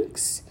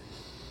Banks.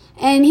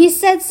 And he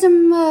said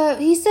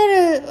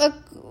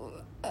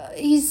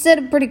he said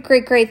a pretty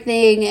great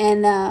thing,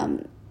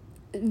 and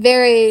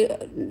very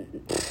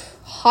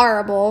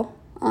horrible,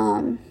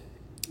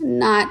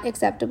 not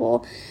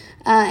acceptable.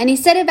 And he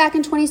said it back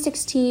in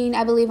 2016,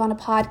 I believe, on a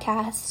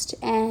podcast,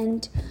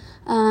 and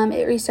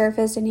it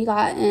resurfaced, and he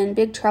got in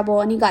big trouble,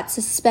 and he got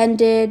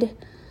suspended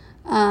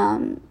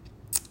from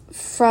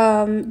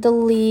the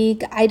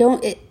league.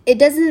 It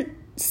doesn't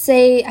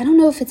say, I don't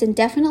know if it's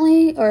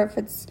indefinitely or if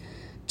it's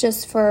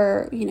just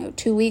for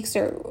 2 weeks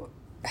or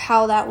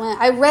how that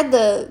went. I read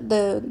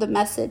the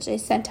message they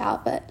sent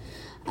out, but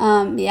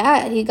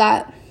yeah, he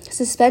got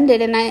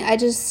suspended, and I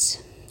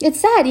just, it's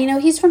sad.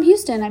 He's from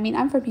Houston. I mean,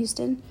 I'm from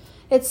Houston.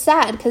 It's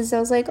sad because I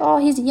was like, oh,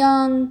 he's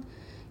young,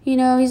 You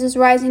know, he's this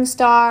rising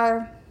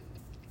star.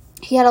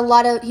 He had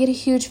a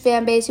huge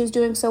fan base. He was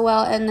doing so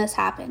well, and this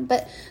happened.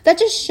 But that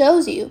just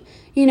shows you,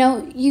 you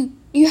know,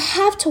 you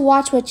have to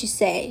watch what you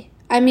say.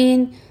 I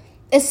mean,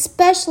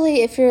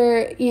 especially if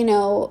you're, you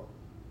know,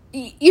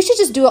 you should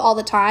just do it all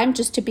the time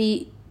just to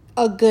be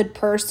a good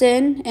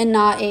person and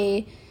not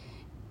a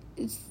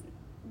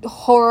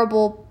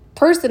horrible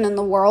person in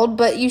the world.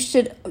 But you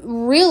should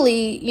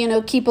really, you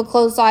know, keep a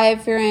close eye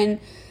if you're in,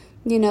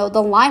 you know,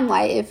 the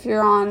limelight, if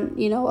you're on,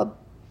 you know, a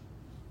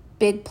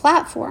big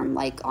platform,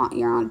 like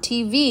you're on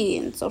TV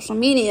and social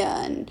media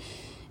and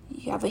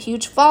you have a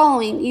huge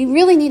following. You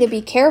really need to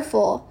be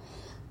careful.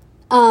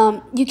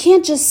 You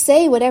can't just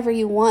say whatever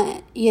you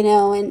want, you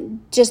know,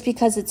 and just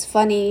because it's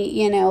funny,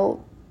 you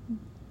know,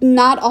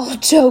 not all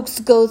jokes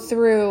go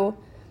through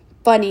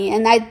funny.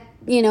 And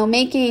you know,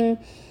 making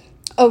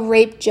a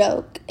rape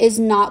joke is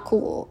not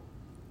cool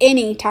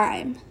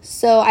anytime.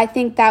 So I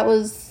think that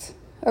was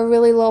a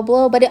really low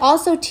blow, but it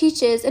also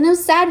teaches, and it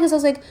was sad because I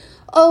was like,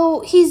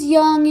 oh, he's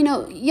young, you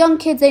know, young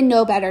kids, they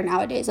know better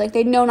nowadays. Like,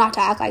 they know not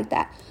to act like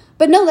that.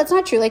 But no, that's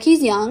not true. Like,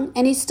 he's young,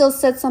 and he still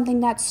said something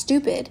that's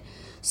stupid.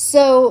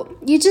 So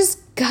you just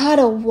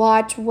gotta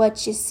watch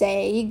what you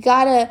say. You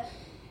gotta,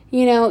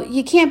 you know,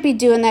 you can't be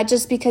doing that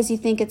just because you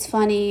think it's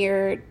funny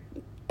or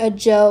a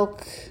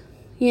joke,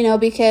 you know,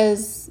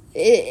 because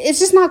it's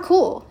just not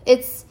cool.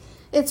 It's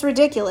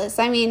ridiculous.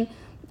 I mean,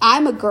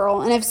 I'm a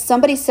girl, and if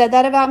somebody said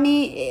that about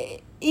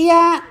me,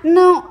 yeah,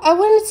 no, I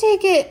wouldn't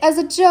take it as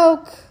a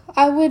joke.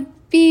 I would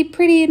be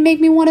it'd make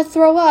me want to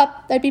throw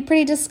up. I'd be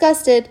pretty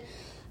disgusted.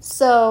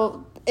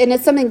 So, and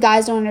it's something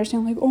guys don't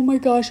understand. Like, oh my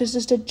gosh, it's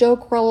just a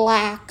joke.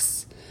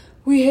 Relax.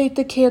 We hate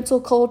the cancel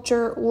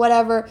culture,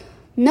 whatever.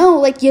 No,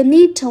 like, you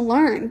need to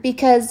learn,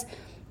 because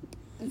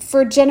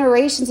for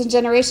generations and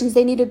generations,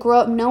 they need to grow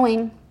up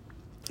knowing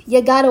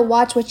you got to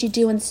watch what you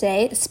do and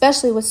say,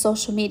 especially with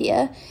social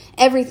media.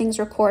 Everything's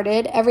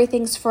recorded.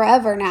 Everything's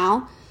forever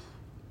now.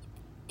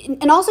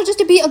 And also just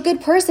to be a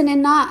good person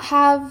and not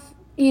have,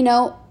 you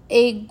know,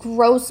 a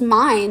gross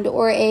mind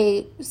or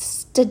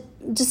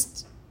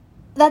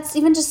that's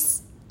even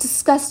just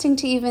disgusting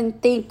to even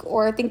think,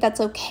 or think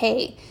that's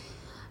okay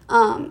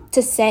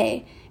to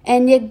say.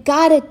 And you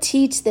gotta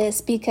teach this,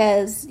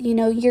 because, you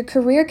know, your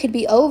career could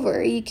be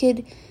over. You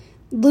could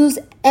lose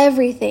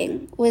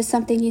everything with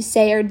something you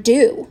say or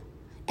do.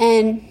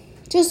 And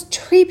just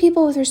treat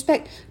people with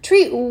respect.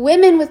 Treat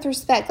women with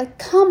respect. Like,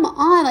 come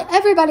on. Like,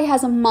 everybody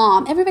has a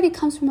mom. Everybody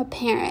comes from a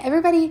parent.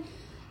 Everybody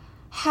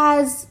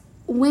has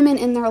women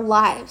in their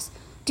lives.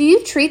 Do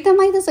you treat them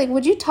like this? Like,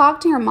 would you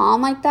talk to your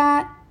mom like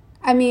that?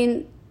 I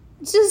mean,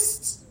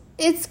 just,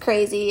 it's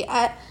crazy.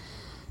 I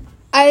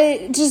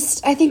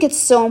think it's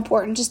so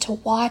important just to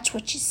watch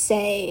what you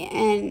say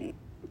and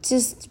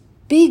just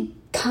be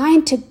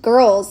kind to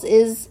girls.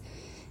 Is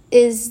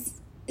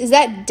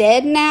that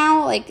dead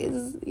now? Like,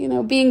 is, you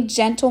know, being a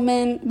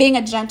gentleman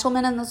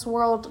in this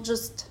world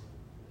just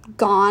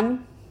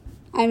gone?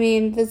 I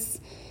mean,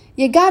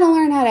 you gotta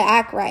learn how to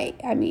act right.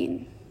 I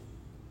mean,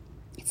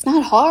 it's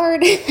not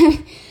hard.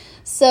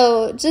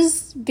 So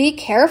just be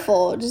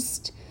careful.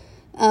 Just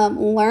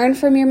learn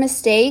from your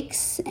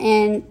mistakes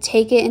and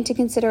take it into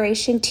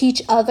consideration.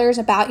 Teach others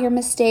about your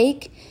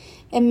mistake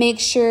and make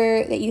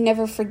sure that you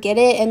never forget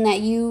it, and that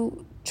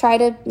you try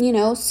to, you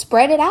know,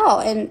 spread it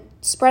out and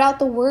spread out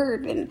the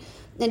word and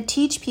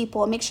teach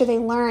people and make sure they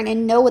learn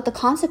and know what the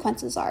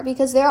consequences are,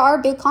 because there are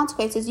big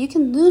consequences. You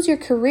can lose your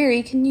career.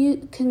 You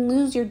can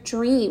lose your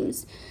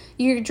dreams.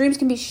 Your dreams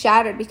can be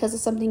shattered because of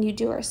something you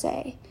do or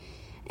say.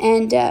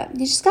 And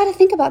you just got to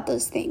think about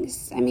those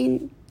things. I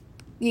mean,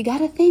 you got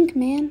to think,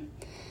 man.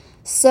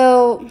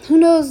 So who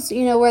knows,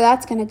 you know, where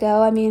that's going to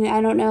go. I mean,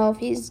 I don't know if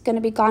he's going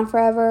to be gone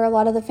forever. A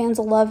lot of the fans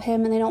will love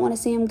him and they don't want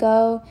to see him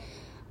go.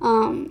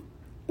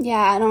 Yeah,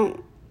 I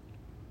don't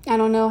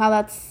know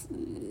how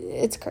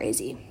it's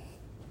crazy.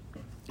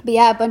 But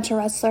yeah, a bunch of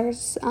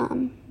wrestlers,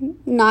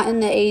 not in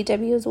the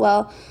AEW as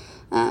well,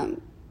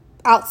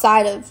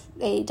 outside of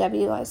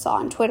AEW, I saw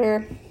on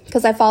Twitter,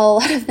 because I follow a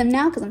lot of them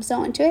now because I'm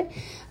so into it,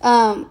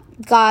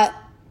 got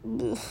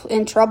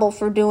in trouble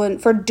for doing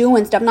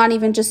stuff, not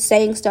even just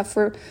saying stuff,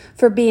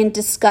 for being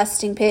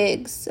disgusting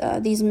pigs,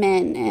 these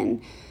men,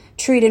 and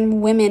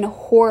treating women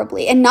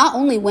horribly. And not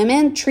only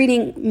women,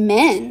 treating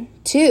men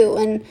too,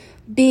 and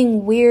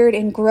being weird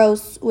and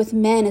gross with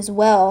men as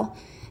well,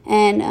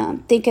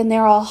 and thinking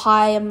they're all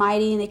high and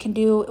mighty and they can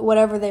do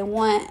whatever they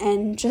want,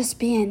 and just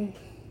being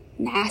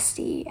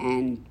nasty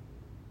and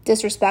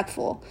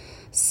disrespectful.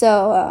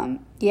 So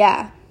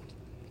yeah,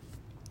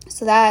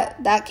 so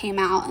that came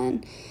out,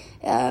 and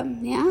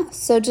yeah,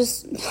 so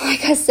just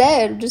like I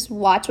said, just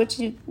watch what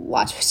you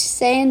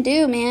say and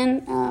do,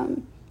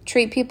 man.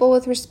 Treat people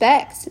with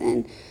respect,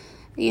 and,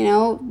 you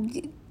know,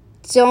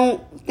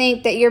 don't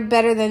think that you're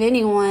better than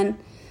anyone,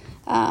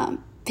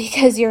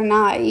 because you're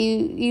not.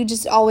 You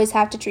just always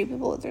have to treat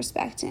people with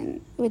respect,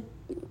 and with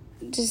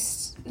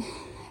just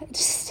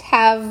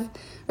have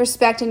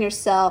respect in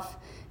yourself,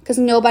 because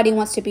nobody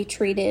wants to be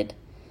treated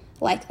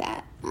like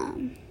that.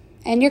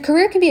 And your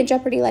career can be in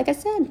jeopardy, like I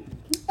said.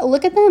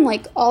 look at them,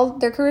 like, all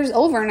their career's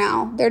over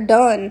now. They're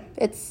done.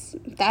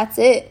 That's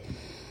it.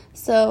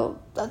 So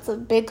that's a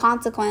big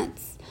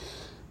consequence.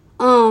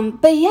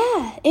 But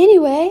yeah,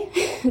 anyway,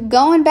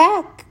 going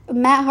back,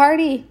 Matt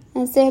Hardy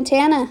and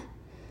Santana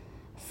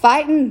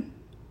fighting,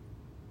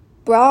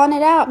 brawling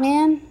it out,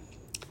 man.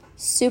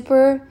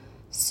 Super,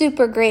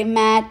 super great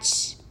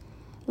match.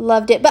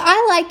 Loved it. But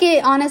I like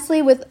it,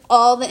 honestly, with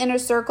all the Inner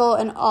Circle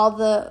and all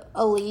the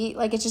Elite.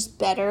 Like, it's just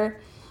better.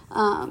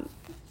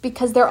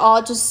 Because they're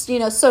all just,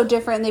 so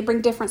different, and they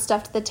bring different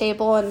stuff to the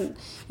table, and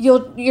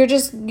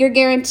you're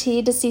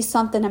guaranteed to see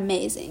something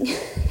amazing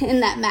in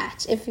that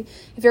match. If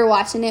you're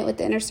watching it with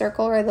the Inner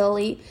Circle or the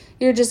Elite,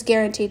 you're just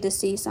guaranteed to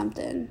see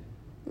something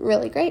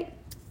really great.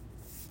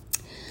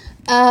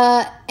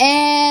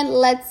 And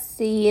let's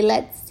see.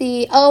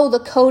 Oh, the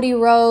Cody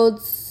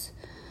Rhodes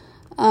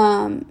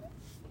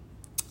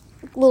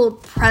little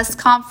press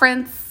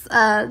conference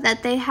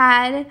that they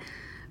had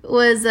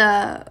was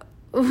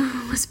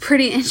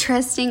pretty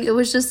interesting. It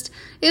was just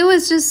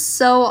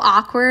so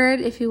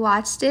awkward if you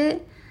watched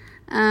it,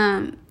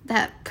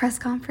 that press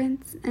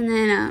conference, and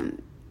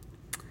then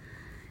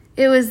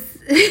it was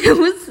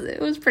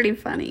pretty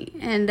funny,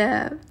 and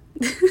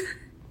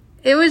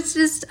it was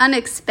just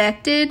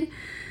unexpected.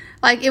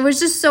 Like, it was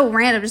just so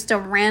random, just a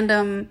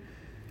random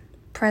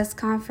press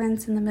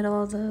conference in the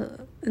middle of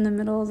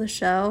the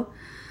show.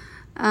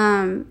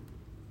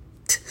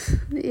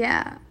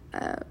 Yeah.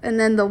 And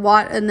then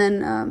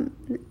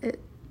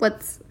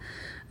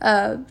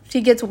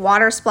she gets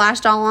water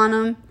splashed all on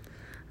him.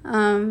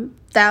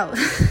 That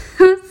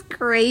was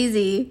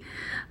crazy.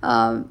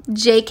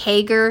 Jake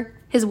Hager,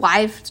 his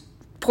wife,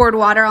 poured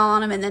water all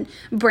on him, and then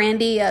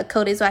Brandy,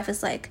 Cody's wife,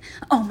 is like,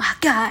 oh my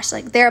gosh,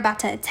 like, they're about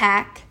to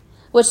attack,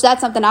 which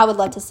that's something I would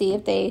love to see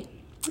if they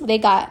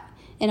got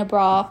in a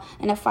brawl,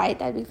 in a fight.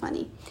 That'd be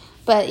funny.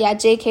 But yeah,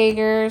 Jake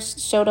Hager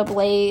showed up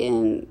late,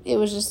 and it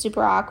was just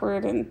super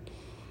awkward, and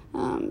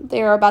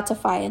they were about to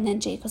fight, and then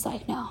Jake was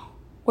like, no,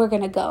 we're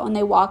going to go. And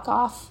they walk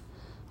off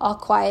all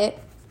quiet.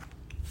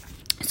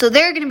 So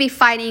they're going to be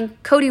fighting.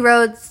 Cody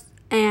Rhodes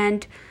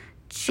and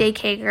Jake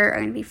Hager are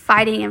going to be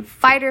fighting in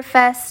Fyter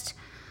Fest.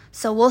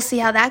 So we'll see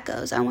how that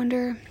goes. I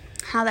wonder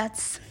how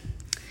that's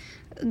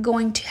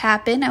going to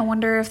happen. I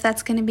wonder if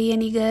that's going to be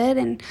any good.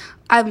 And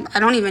I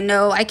don't even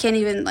know. I can't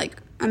even,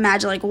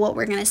 imagine, what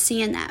we're going to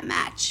see in that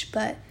match.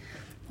 But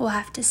we'll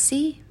have to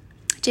see.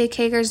 Jake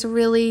Hager's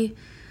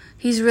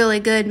he's really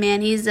good,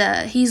 man.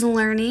 He's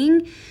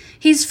learning.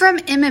 He's from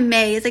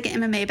MMA. He's like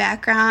an MMA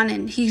background,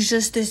 and he's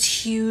just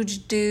this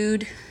huge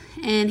dude,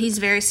 and he's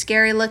very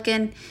scary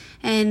looking.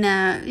 And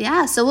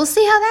yeah, so we'll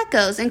see how that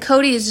goes. And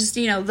Cody is just,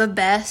 the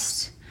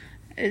best.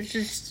 It's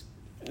just,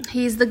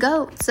 he's the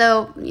GOAT.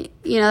 So,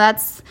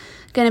 that's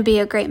going to be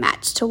a great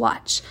match to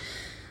watch.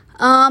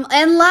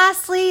 And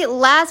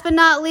last but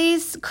not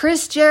least,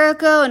 Chris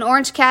Jericho and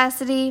Orange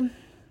Cassidy.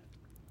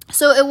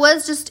 So it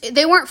was just,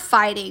 they weren't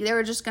fighting. They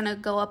were just going to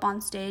go up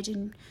on stage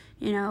and,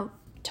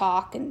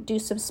 talk and do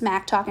some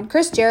smack talk. And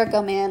Chris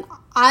Jericho, man,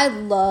 I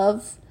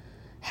love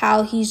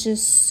how he's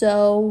just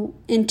so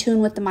in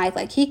tune with the mic.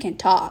 Like, he can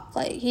talk.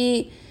 Like,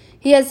 he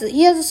has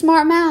a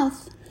smart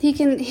mouth. He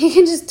can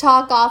just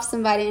talk off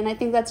somebody, and I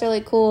think that's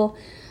really cool.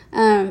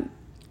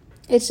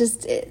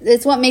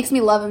 It's what makes me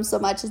love him so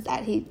much, is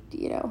that he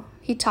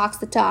talks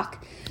the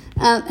talk.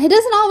 He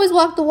doesn't always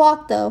walk the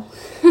walk, though.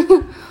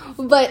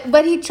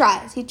 But he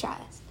tries. He's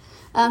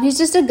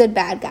just a good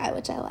bad guy,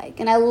 which I like.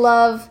 And I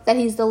love that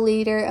he's the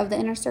leader of the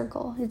Inner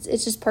Circle.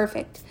 It's just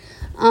perfect.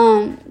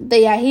 But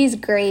yeah, he's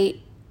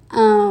great.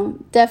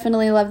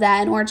 Definitely love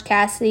that. And Orange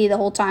Cassidy the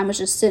whole time was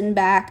just sitting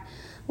back,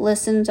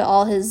 listening to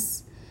all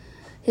his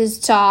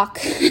talk.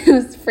 It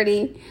was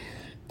pretty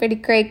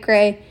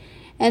cray.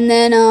 And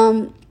then,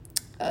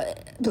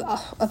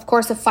 of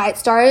course, the fight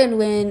started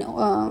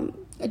when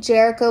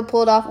Jericho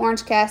pulled off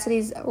Orange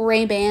Cassidy's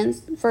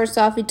Ray-Bans. First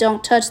off, you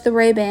don't touch the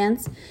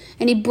Ray-Bans.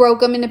 And he broke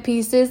them into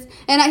pieces.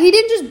 And he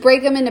didn't just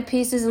break them into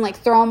pieces and,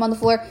 throw them on the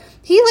floor.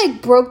 He,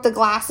 broke the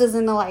glasses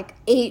into,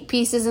 8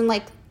 pieces and,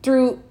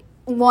 threw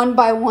one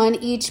by one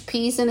each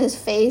piece in his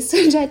face,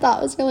 which I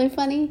thought was really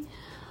funny.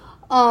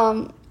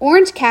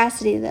 Orange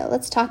Cassidy, though.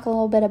 Let's talk a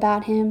little bit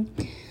about him.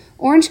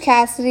 Orange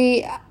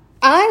Cassidy,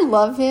 I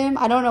love him.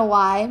 I don't know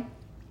why.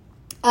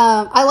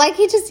 I like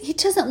he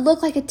doesn't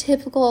look like a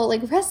typical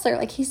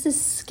wrestler. He's this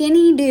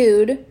skinny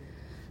dude,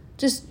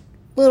 just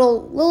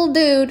little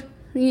dude.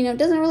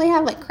 Doesn't really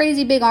have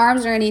crazy big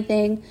arms or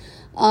anything.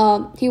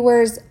 He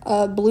wears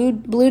a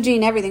blue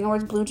jean everything. He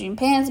wears blue jean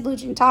pants, blue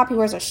jean top. He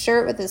wears a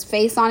shirt with his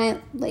face on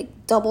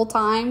it, double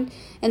timed,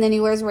 and then he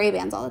wears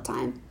Ray-Bans all the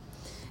time.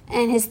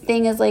 And his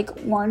thing is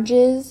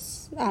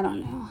oranges. I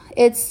don't know.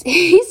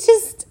 He's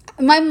just,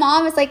 my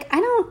mom is I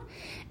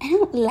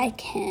don't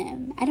like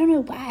him. I don't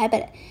know why,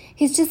 but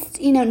he's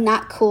just,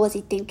 not cool as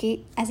he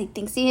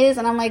thinks he is.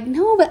 And I'm like,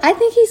 no, but I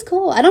think he's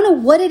cool. I don't know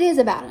what it is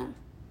about him.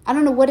 I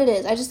don't know what it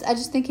is. I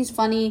just think he's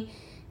funny,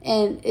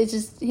 and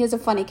he has a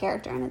funny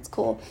character, and it's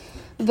cool.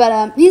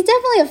 But he's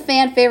definitely a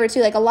fan favorite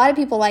too. A lot of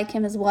people like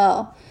him as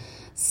well.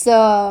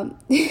 So,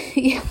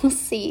 yeah, we'll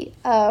see.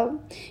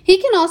 He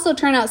can also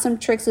turn out some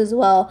tricks as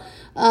well.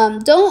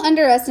 Don't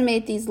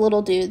underestimate these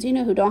little dudes,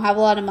 who don't have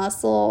a lot of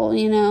muscle,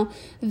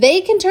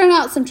 They can turn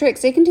out some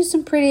tricks. They can do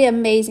some pretty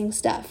amazing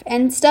stuff.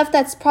 And stuff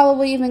that's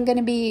probably even going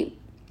to be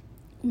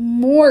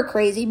more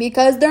crazy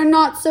because they're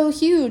not so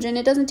huge. And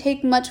it doesn't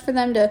take much for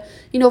them to,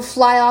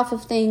 fly off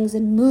of things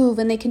and move.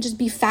 And they can just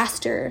be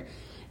faster.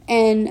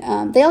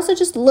 And they also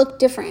just look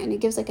different. And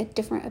it gives, a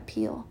different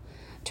appeal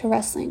to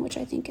wrestling, which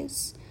I think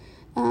is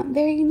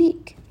very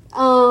unique.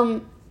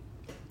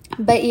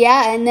 But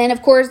yeah, and then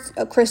of course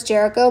Chris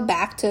Jericho,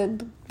 back to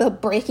the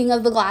breaking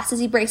of the glasses.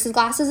 He breaks his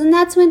glasses, and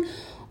that's when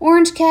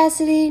Orange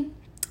Cassidy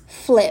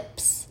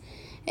flips,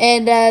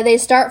 and they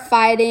start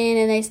fighting,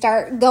 and they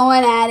start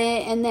going at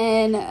it, and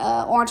then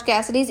Orange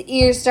Cassidy's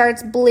ear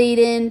starts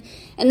bleeding,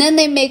 and then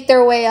they make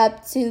their way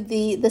up to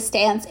the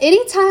stands.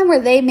 Anytime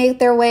where they make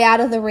their way out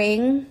of the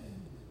ring,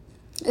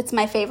 it's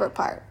my favorite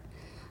part.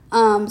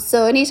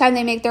 So anytime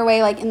they make their way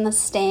in the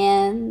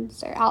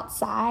stands or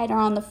outside or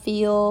on the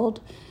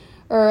field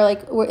or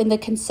we're in the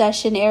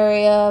concession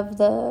area of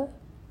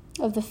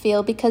the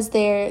field, because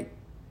they're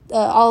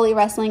All Elite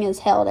Wrestling is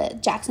held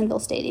at Jacksonville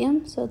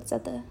Stadium, so it's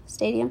at the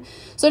stadium.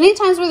 So any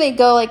times where they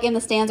go in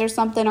the stands or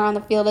something or on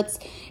the field,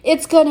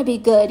 it's gonna be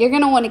good. You're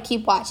gonna want to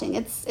keep watching.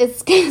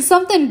 It's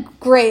something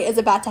great is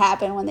about to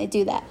happen when they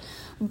do that.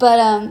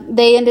 But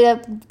they ended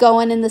up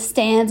going in the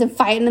stands and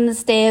fighting in the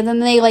stands,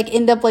 and they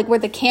end up where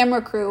the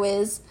camera crew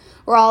is,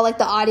 where all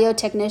the audio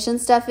technician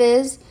stuff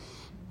is,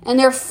 and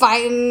they're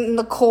fighting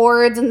the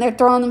cords, and they're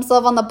throwing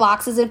themselves on the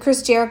boxes, and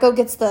Chris Jericho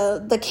gets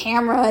the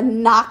camera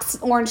and knocks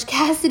Orange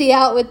Cassidy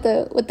out with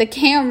the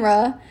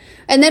camera,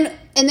 and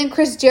then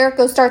Chris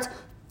Jericho starts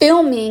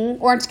filming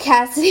Orange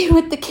Cassidy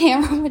with the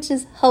camera, which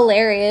is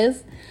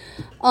hilarious.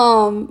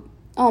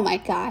 Oh my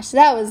gosh,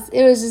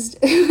 it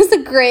was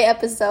a great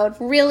episode.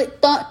 Really,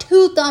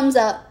 2 thumbs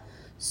up.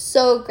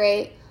 So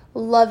great.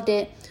 Loved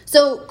it.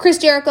 So Chris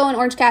Jericho and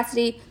Orange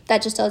Cassidy,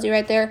 that just tells you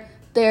right there,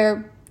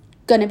 they're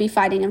going to be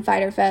fighting in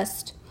Fyter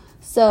Fest.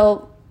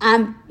 So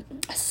I'm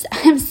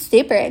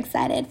super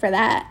excited for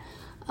that.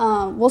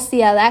 We'll see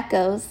how that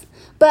goes.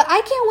 But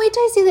I can't wait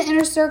till I see the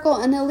Inner Circle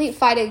and the Elite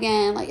fight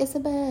again. It's the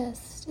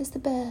best. It's the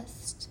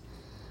best.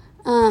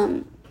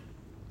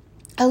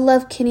 I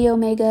love Kenny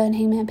Omega and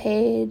Hangman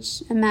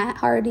Page and Matt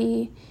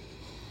Hardy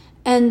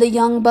and the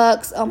Young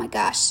Bucks. Oh my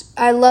gosh.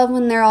 I love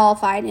when they're all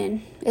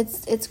fighting.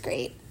 It's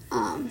great.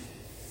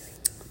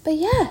 But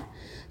yeah,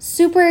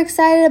 super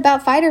excited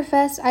about Fyter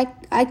Fest.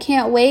 I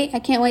can't wait. I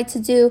can't wait to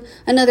do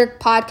another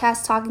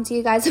podcast talking to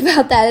you guys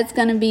about that. It's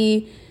going to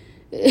be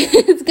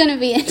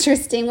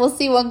interesting. We'll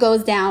see what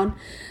goes down.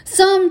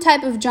 Some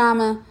type of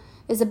drama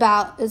is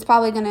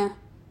probably going to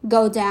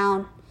go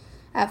down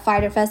at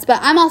Fyter Fest. But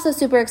I'm also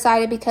super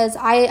excited because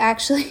I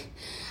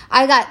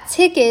got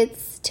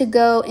tickets to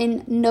go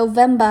in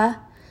November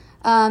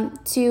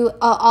to an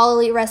All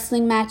Elite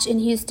Wrestling match in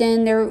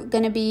Houston. It's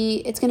gonna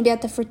be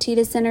at the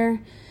Fertitta Center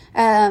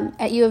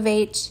at U of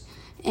H,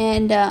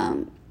 and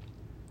and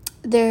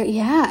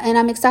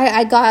I'm excited.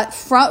 I got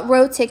front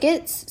row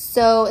tickets,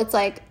 so it's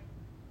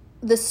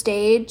the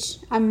stage.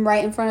 I'm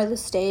right in front of the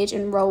stage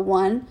in row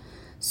 1.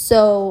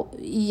 So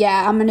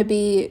yeah,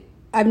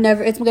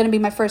 it's going to be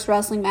my first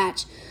wrestling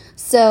match.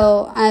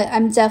 So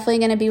I'm definitely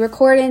going to be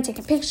recording,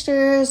 taking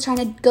pictures, trying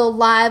to go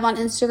live on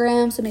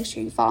Instagram. So make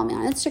sure you follow me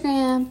on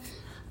Instagram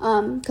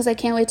because I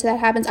can't wait till that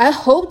happens. I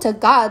hope to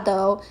God,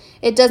 though,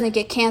 it doesn't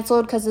get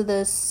canceled because of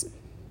this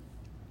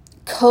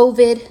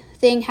COVID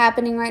thing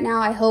happening right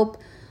now. I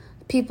hope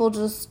people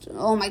just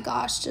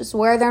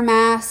wear their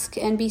mask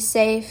and be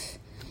safe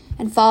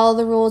and follow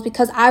the rules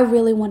because I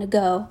really want to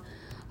go.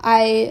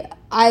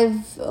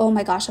 Oh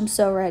my gosh, I'm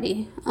so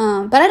ready. But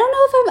I don't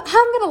know how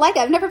I'm going to like it.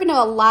 I've never been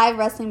to a live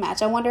wrestling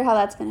match. I wonder how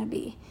that's going to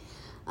be.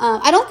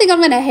 I don't think I'm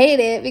going to hate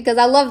it because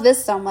I love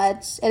this so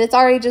much. And it's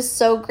already just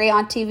so great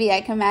on TV.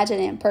 I can imagine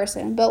it in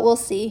person, but we'll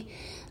see.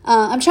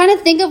 I'm trying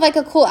to think of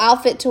a cool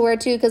outfit to wear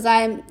too because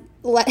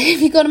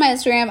if you go to my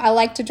Instagram, I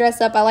like to dress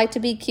up. I like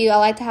to be cute. I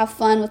like to have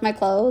fun with my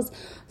clothes.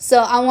 So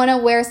I want to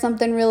wear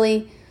something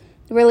really,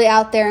 really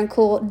out there and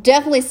cool.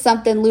 Definitely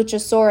something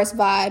Luchasaurus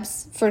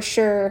vibes for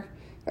sure.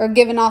 Or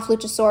giving off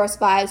Luchasaurus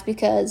vibes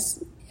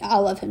because I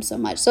love him so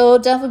much. So it'll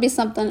definitely be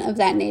something of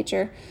that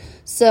nature.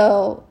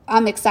 So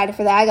I'm excited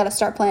for that. I got to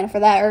start planning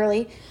for that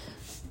early.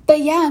 But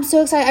yeah, I'm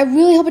so excited. I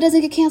really hope it doesn't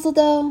get canceled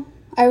though.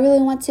 I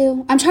really want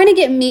to. I'm trying to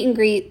get meet and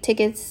greet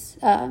tickets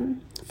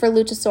for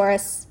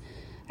Luchasaurus.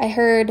 I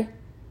heard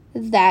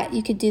that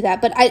you could do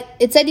that, but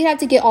it said you'd have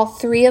to get all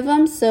 3 of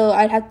them. So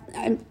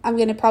I'm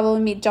going to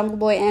probably meet Jungle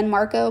Boy and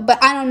Marco, but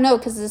I don't know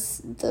because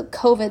the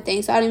COVID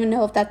thing. So I don't even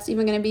know if that's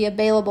even going to be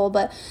available,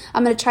 but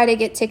I'm going to try to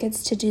get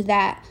tickets to do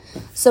that.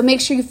 So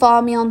make sure you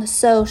follow me on the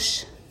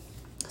soch.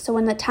 So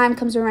when the time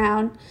comes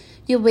around,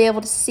 you'll be able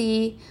to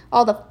see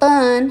all the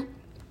fun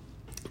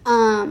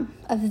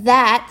of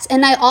that.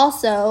 And I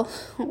also,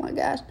 oh my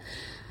gosh,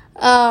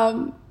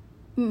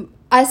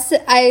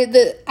 I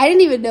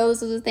didn't even know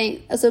this was a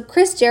thing. So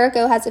Chris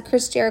Jericho has a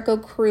Chris Jericho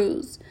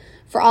cruise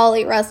for All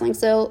Elite Wrestling.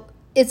 So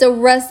it's a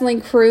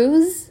wrestling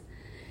cruise.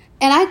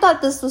 And I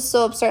thought this was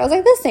so absurd. I was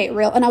like, this ain't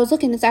real. And I was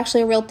looking, it's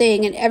actually a real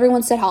thing. And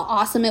everyone said how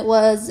awesome it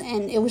was.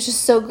 And it was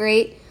just so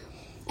great.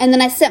 And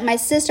then I sent my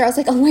sister. I was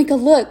like, oh my God,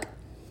 look.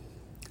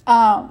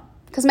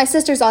 Because my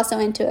sister's also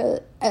into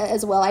it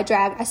as well. I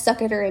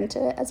suckered her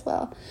into it as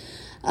well.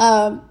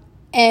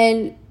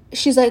 And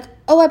she's like,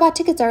 oh, I bought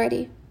tickets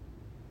already.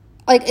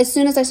 Like, as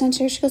soon as I sent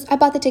her, she goes, I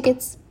bought the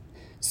tickets.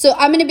 So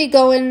I'm going to be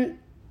going,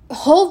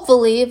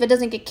 hopefully, if it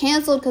doesn't get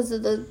canceled because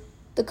of the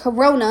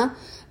corona.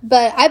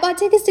 But I bought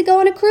tickets to go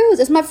on a cruise.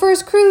 It's my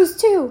first cruise,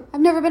 too.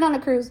 I've never been on a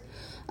cruise.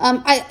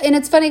 And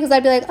it's funny because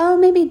I'd be like, oh,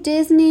 maybe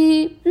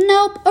Disney.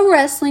 Nope, a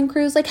wrestling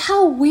cruise. Like,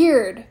 how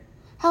weird.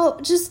 How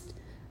just,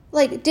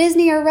 like,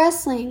 Disney or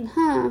wrestling,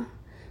 huh?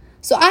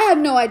 So I have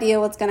no idea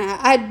what's going to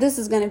happen. This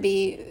is going to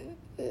be,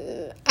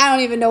 I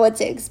don't even know what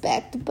to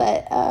expect.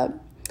 But,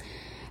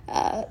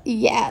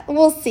 yeah,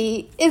 we'll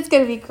see. It's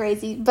going to be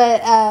crazy.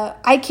 But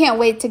I can't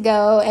wait to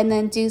go and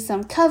then do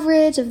some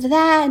coverage of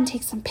that and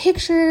take some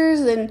pictures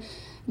and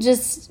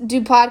just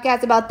do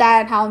podcasts about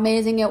that and how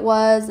amazing it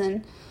was.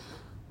 And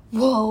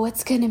whoa,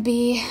 it's going to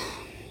be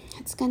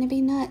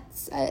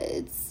nuts.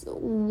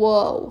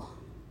 Whoa.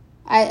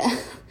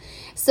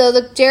 So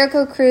the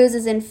Jericho cruise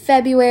is in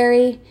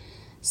February.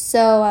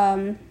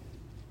 So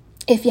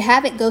if you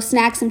haven't, go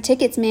snag some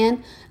tickets,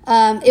 man.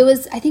 I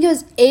think it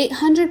was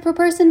 $800 per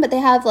person, but they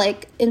have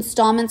like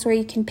installments where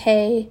you can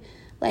pay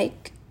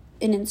like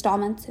in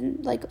installments,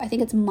 and like I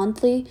think it's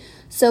monthly.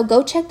 So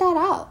go check that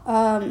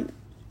out.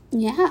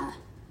 Yeah.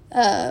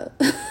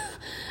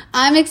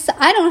 I'm excited.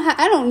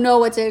 I don't know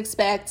what to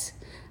expect.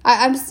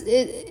 I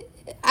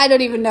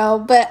don't even know,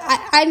 but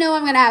I know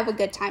I'm gonna have a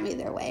good time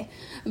either way.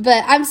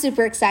 But I'm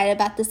super excited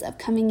about this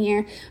upcoming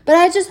year. But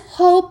I just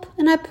hope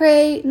and I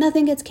pray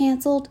nothing gets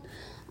canceled.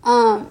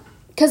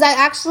 Because I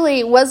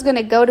actually was going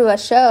to go to a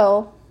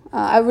show.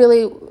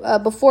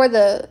 Before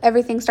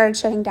everything started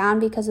shutting down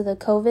because of the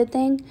COVID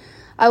thing,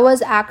 I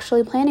was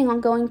actually planning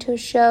on going to a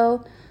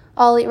show,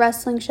 All Elite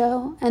Wrestling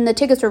show. And the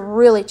tickets were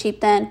really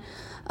cheap then,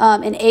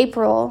 in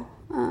April.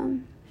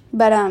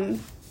 But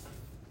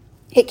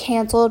it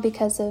canceled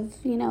because of,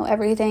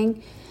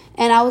 everything.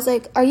 And I was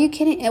like, are you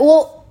kidding?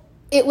 Well,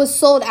 it was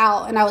sold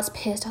out and I was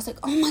pissed. I was like,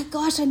 oh my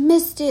gosh, I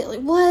missed it.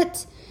 Like,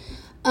 what?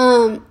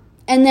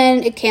 And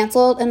then it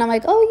canceled, and I'm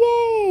like, oh,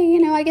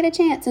 yay, I get a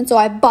chance. And so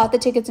I bought the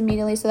tickets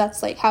immediately, so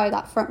that's, like, how I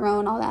got front row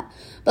and all that.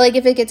 But, like,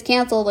 if it gets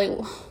canceled, like,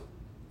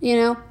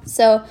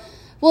 so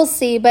we'll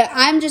see. But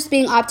I'm just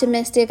being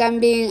optimistic. I'm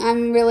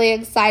really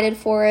excited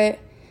for it.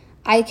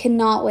 I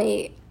cannot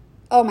wait.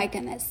 Oh, my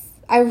goodness.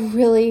 I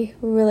really,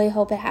 really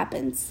hope it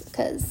happens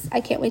because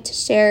I can't wait to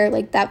share,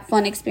 like, that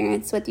fun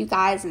experience with you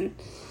guys and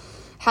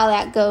how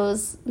that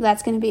goes.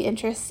 That's going to be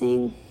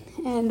interesting.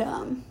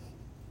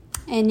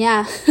 And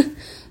yeah,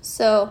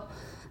 so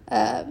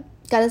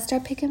gotta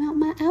start picking out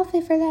my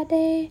outfit for that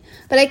day.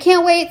 But I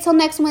can't wait till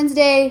next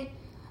Wednesday.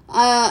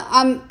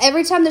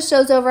 Every time the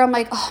show's over, I'm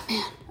like, oh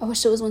man, I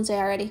wish it was Wednesday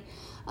already.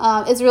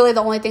 It's really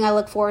the only thing I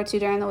look forward to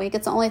during the week.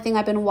 It's the only thing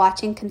I've been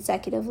watching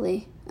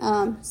consecutively.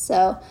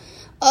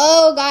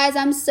 Oh guys,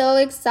 I'm so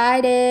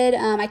excited.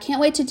 I can't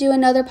wait to do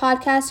another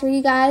podcast for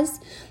you guys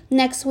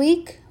next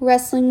week,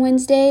 Wrestling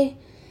Wednesday.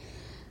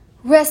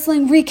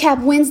 Wrestling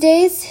Recap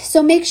Wednesdays.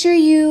 So make sure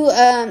you,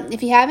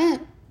 if you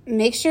haven't,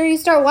 make sure you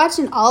start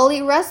watching All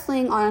Elite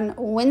Wrestling on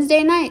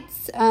Wednesday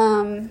nights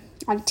on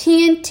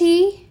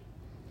TNT.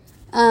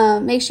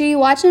 Make sure you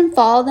watch them,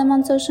 follow them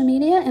on social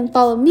media, and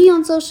follow me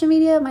on social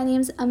media. My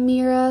name's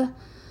Amira.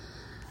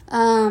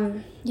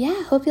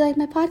 Yeah, hope you like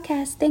my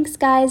podcast. Thanks,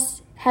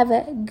 guys. Have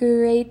a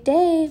great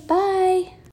day. Bye.